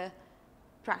other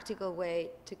practical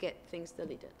way to get things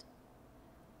deleted.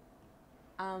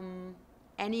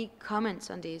 Any comments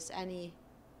on this? Any,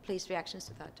 please, reactions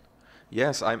to that?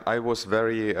 Yes, I was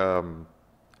very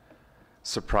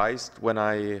surprised when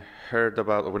I read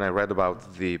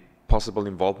about the possible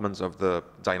involvement of the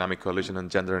Dynamic Coalition on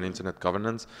Gender and Internet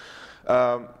Governance.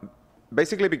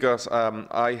 Basically because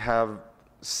I have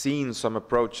seen some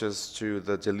approaches to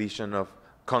the deletion of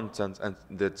content and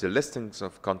the delistings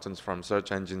of contents from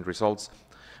search engine results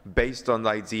based on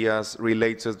ideas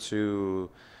related to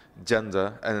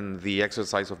gender and the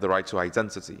exercise of the right to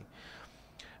identity.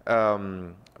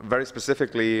 Very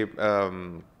specifically,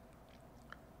 on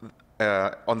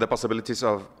the possibilities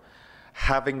of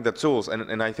having the tools,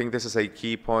 and I think this is a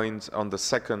key point on the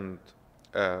second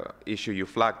issue you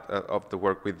flagged of the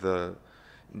work with the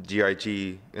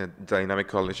GIG Dynamic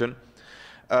Coalition.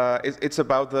 It's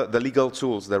about the legal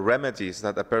tools, the remedies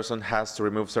that a person has to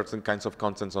remove certain kinds of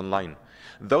content online.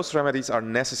 Those remedies are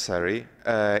necessary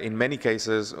in many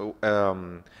cases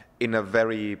in a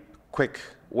very quick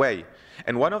way.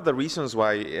 And one of the reasons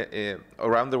why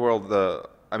around the world,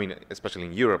 I mean, especially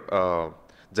in Europe,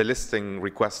 delisting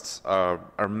requests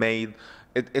are made,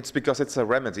 it's because it's a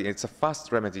remedy. It's a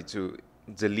fast remedy to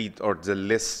delete or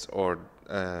delist or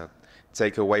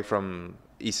take away from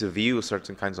easy view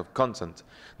certain kinds of content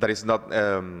that is not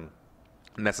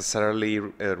necessarily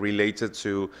related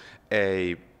to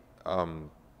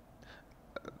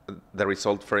the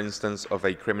result, for instance, of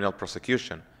a criminal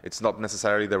prosecution. It's not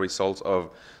necessarily the result of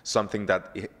something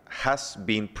that has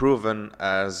been proven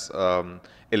as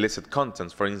illicit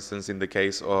content, for instance, in the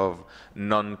case of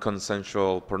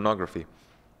non-consensual pornography.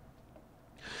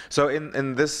 So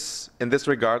in this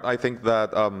regard, I think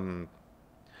that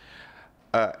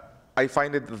I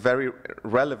find it very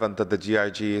relevant that the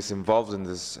GIG is involved in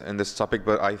this topic,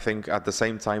 but I think at the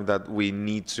same time that we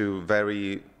need to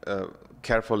very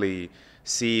carefully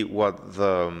see what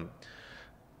the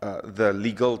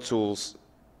legal tools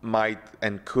might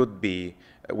and could be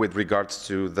with regards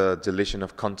to the deletion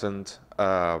of content,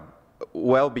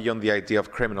 well beyond the idea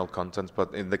of criminal content,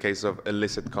 but in the case of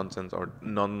illicit content or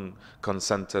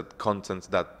non-consented content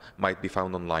that might be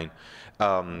found online.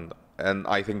 And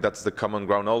I think that's the common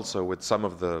ground also with some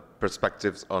of the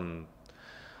perspectives on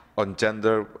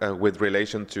gender with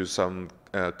relation to some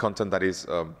content that is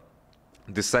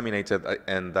disseminated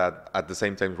and that at the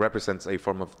same time represents a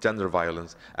form of gender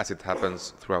violence as it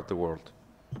happens throughout the world.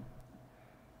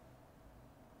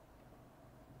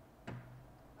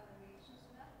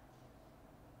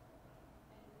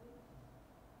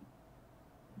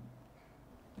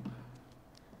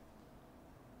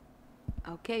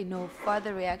 Okay, no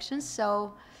further reactions.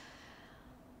 So,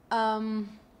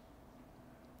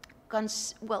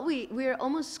 well, we're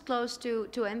almost close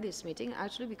to end this meeting,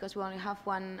 actually, because we only have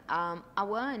 1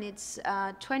 hour, and it's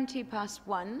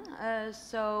 1:20.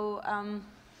 So,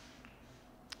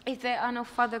 if there are no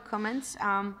further comments,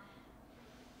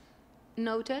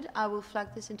 noted, I will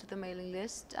flag this into the mailing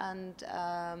list and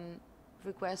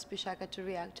request Bishaka to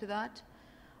react to that.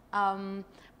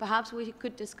 Perhaps we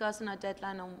could discuss on a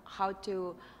deadline on how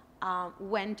to,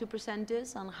 when to present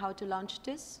this, on how to launch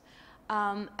this.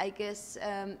 I guess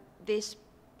this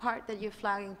part that you're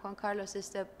flagging, Juan Carlos, is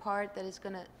the part that is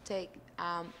going to take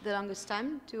the longest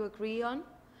time to agree on.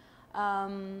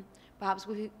 Perhaps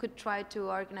we could try to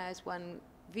organize one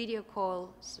video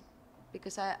call,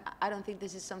 because I don't think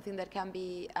this is something that can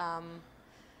be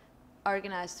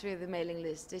organized through the mailing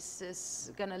list. This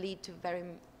is going to lead to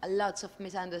lots of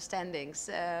misunderstandings.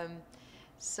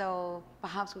 So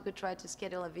perhaps we could try to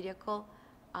schedule a video call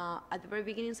at the very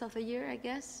beginnings of the year, I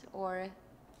guess, or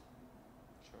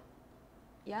Sure.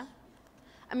 Yeah.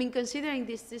 I mean, considering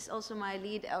this is also my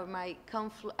lead or my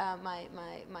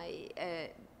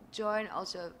join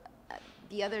also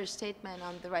the other statement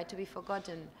on the right to be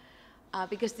forgotten,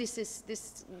 because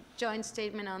this joint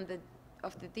statement on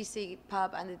of the DC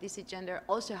pub and the DC gender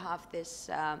also have this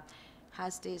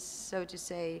has this, so to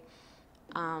say,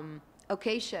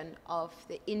 occasion of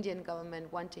the Indian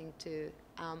government wanting to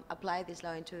apply this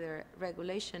law into their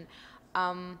regulation.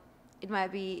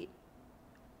 It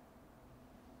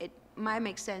might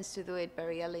make sense to do it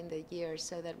very early in the year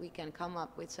so that we can come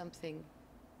up with something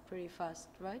pretty fast,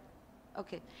 right?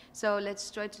 Okay, so let's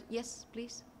try to, yes,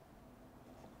 please.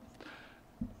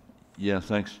 Yeah,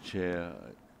 thanks, Chair.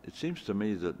 It seems to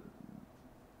me that,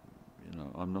 you know,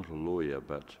 I'm not a lawyer,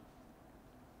 but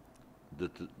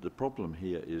the problem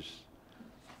here is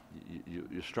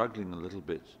you're struggling a little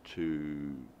bit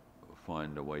to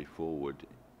find a way forward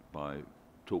by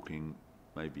talking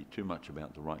maybe too much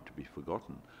about the right to be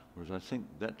forgotten, whereas I think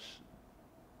that's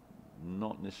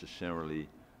not necessarily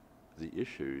the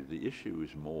issue. The issue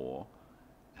is more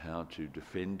how to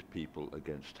defend people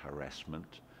against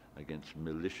harassment, against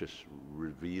malicious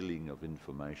revealing of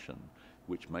information,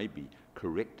 which may be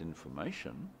correct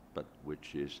information, but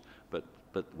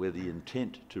where the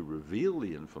intent to reveal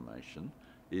the information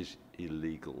is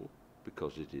illegal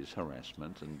because it is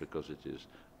harassment and because it is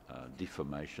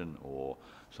defamation or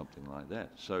something like that.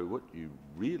 So what you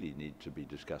really need to be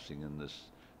discussing in this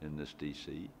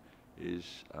DC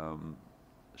is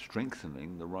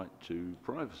strengthening the right to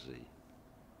privacy.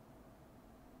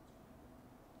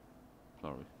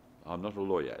 Sorry, I'm not a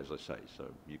lawyer, as I say, so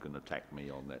you can attack me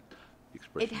on that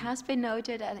expression. It has been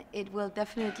noted, and it will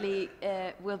definitely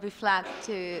will be flagged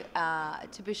to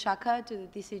Bishaka, to the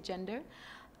DC gender.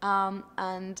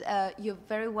 And you're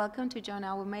very welcome to join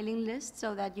our mailing list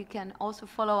so that you can also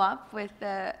follow up with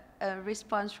a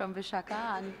response from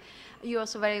Vishaka. And you're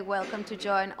also very welcome to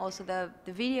join also the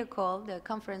video call, the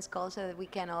conference call, so that we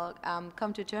can all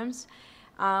come to terms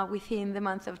within the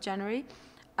month of January.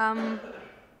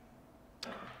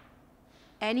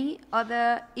 Any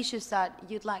other issues that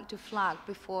you'd like to flag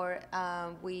before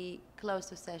we close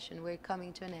the session? We're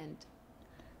coming to an end.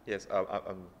 Yes,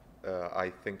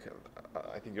 I think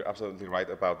you're absolutely right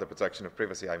about the protection of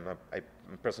privacy. I'm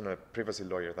personally a privacy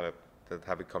lawyer that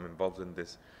have become involved in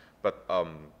this, but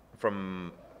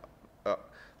from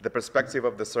the perspective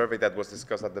of the survey that was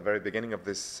discussed at the very beginning of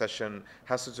this session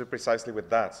has to do precisely with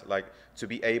that, like to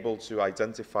be able to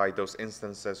identify those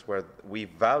instances where we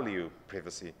value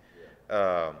privacy,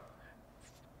 but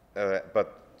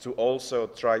to also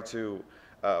try to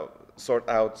sort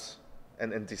out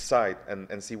and decide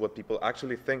and see what people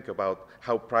actually think about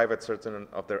how private certain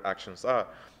of their actions are.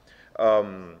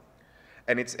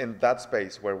 And it's in that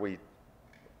space where we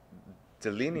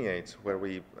delineate, where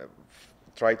we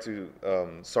try to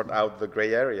sort out the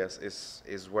gray areas,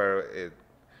 is where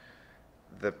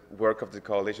the work of the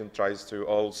coalition tries to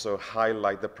also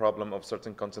highlight the problem of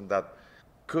certain content that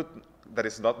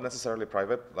is not necessarily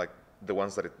private, like the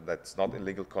ones that's not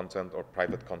illegal content or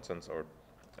private content or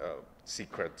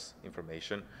secret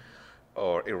information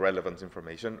or irrelevant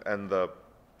information, and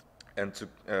to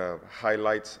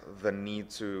highlight the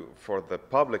need for the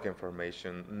public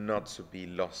information not to be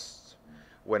lost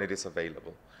when it is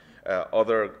available.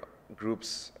 Other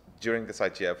groups during this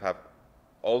IGF have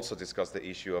also discussed the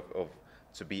issue of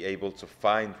to be able to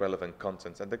find relevant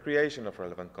content and the creation of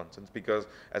relevant content, because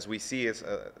as we see is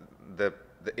the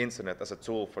internet as a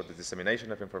tool for the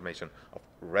dissemination of information, of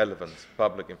relevant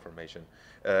public information,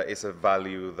 is a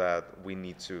value that we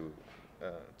need to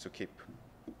keep.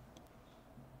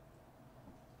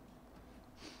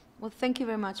 Well, thank you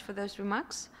very much for those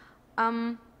remarks.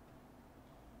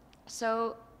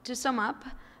 So to sum up,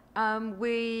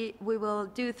 we will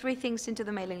do 3 things into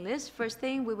the mailing list. First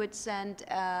thing, we would send,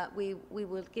 we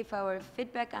will give our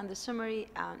feedback and the summary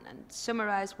and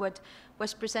summarize what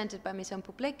was presented by Mission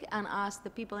Publique and ask the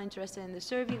people interested in the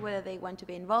survey whether they want to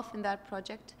be involved in that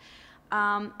project,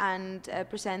 and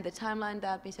present the timeline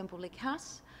that Mission Publique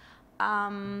has.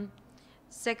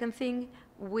 Second thing,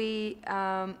 we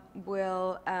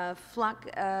will flag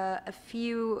a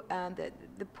few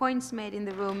the points made in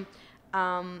the room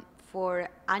for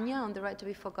Anya on the right to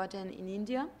be forgotten in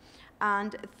India.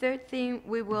 And third thing,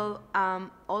 we will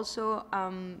also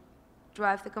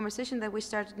drive the conversation that we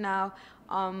started now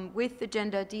with the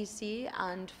Gender DC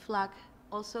and flag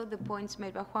also the points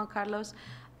made by Juan Carlos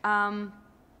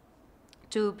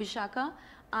to Bishaka,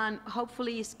 and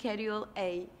hopefully schedule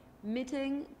a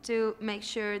meeting to make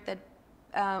sure that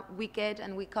we get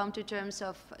and we come to terms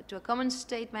to a common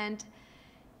statement,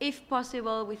 if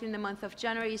possible within the month of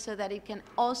January, so that it can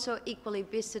also equally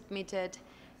be submitted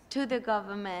to the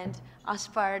government as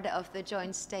part of the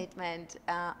joint statement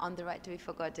on the right to be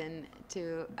forgotten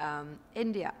to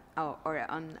India,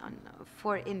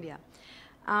 for India.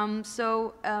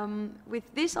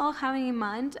 With this all having in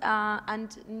mind,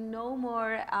 and no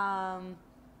more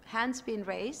hands being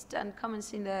raised and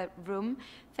comments in the room,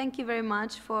 thank you very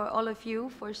much for all of you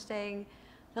for staying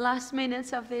the last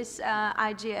minutes of this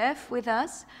IGF with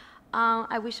us.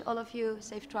 I wish all of you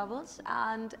safe travels,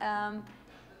 and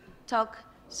talk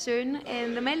soon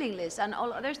in the mailing list. And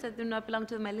all others that do not belong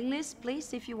to the mailing list,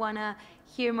 please, if you want to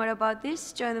hear more about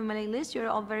this, join the mailing list. You're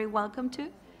all very welcome to.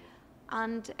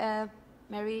 And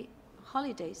merry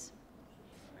holidays.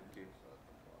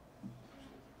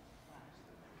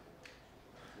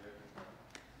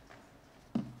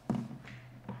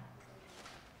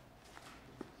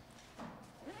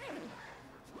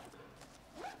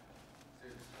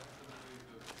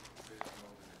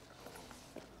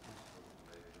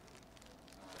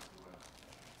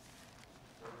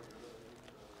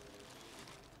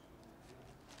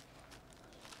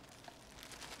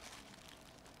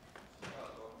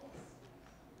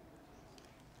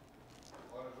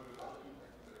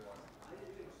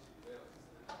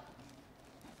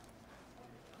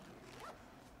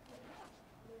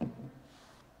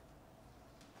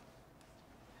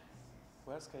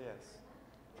 Where's KS?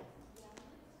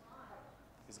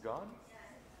 He's gone?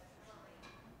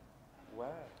 Where?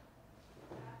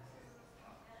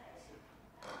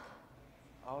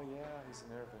 Oh yeah, he's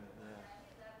in Irving, yeah.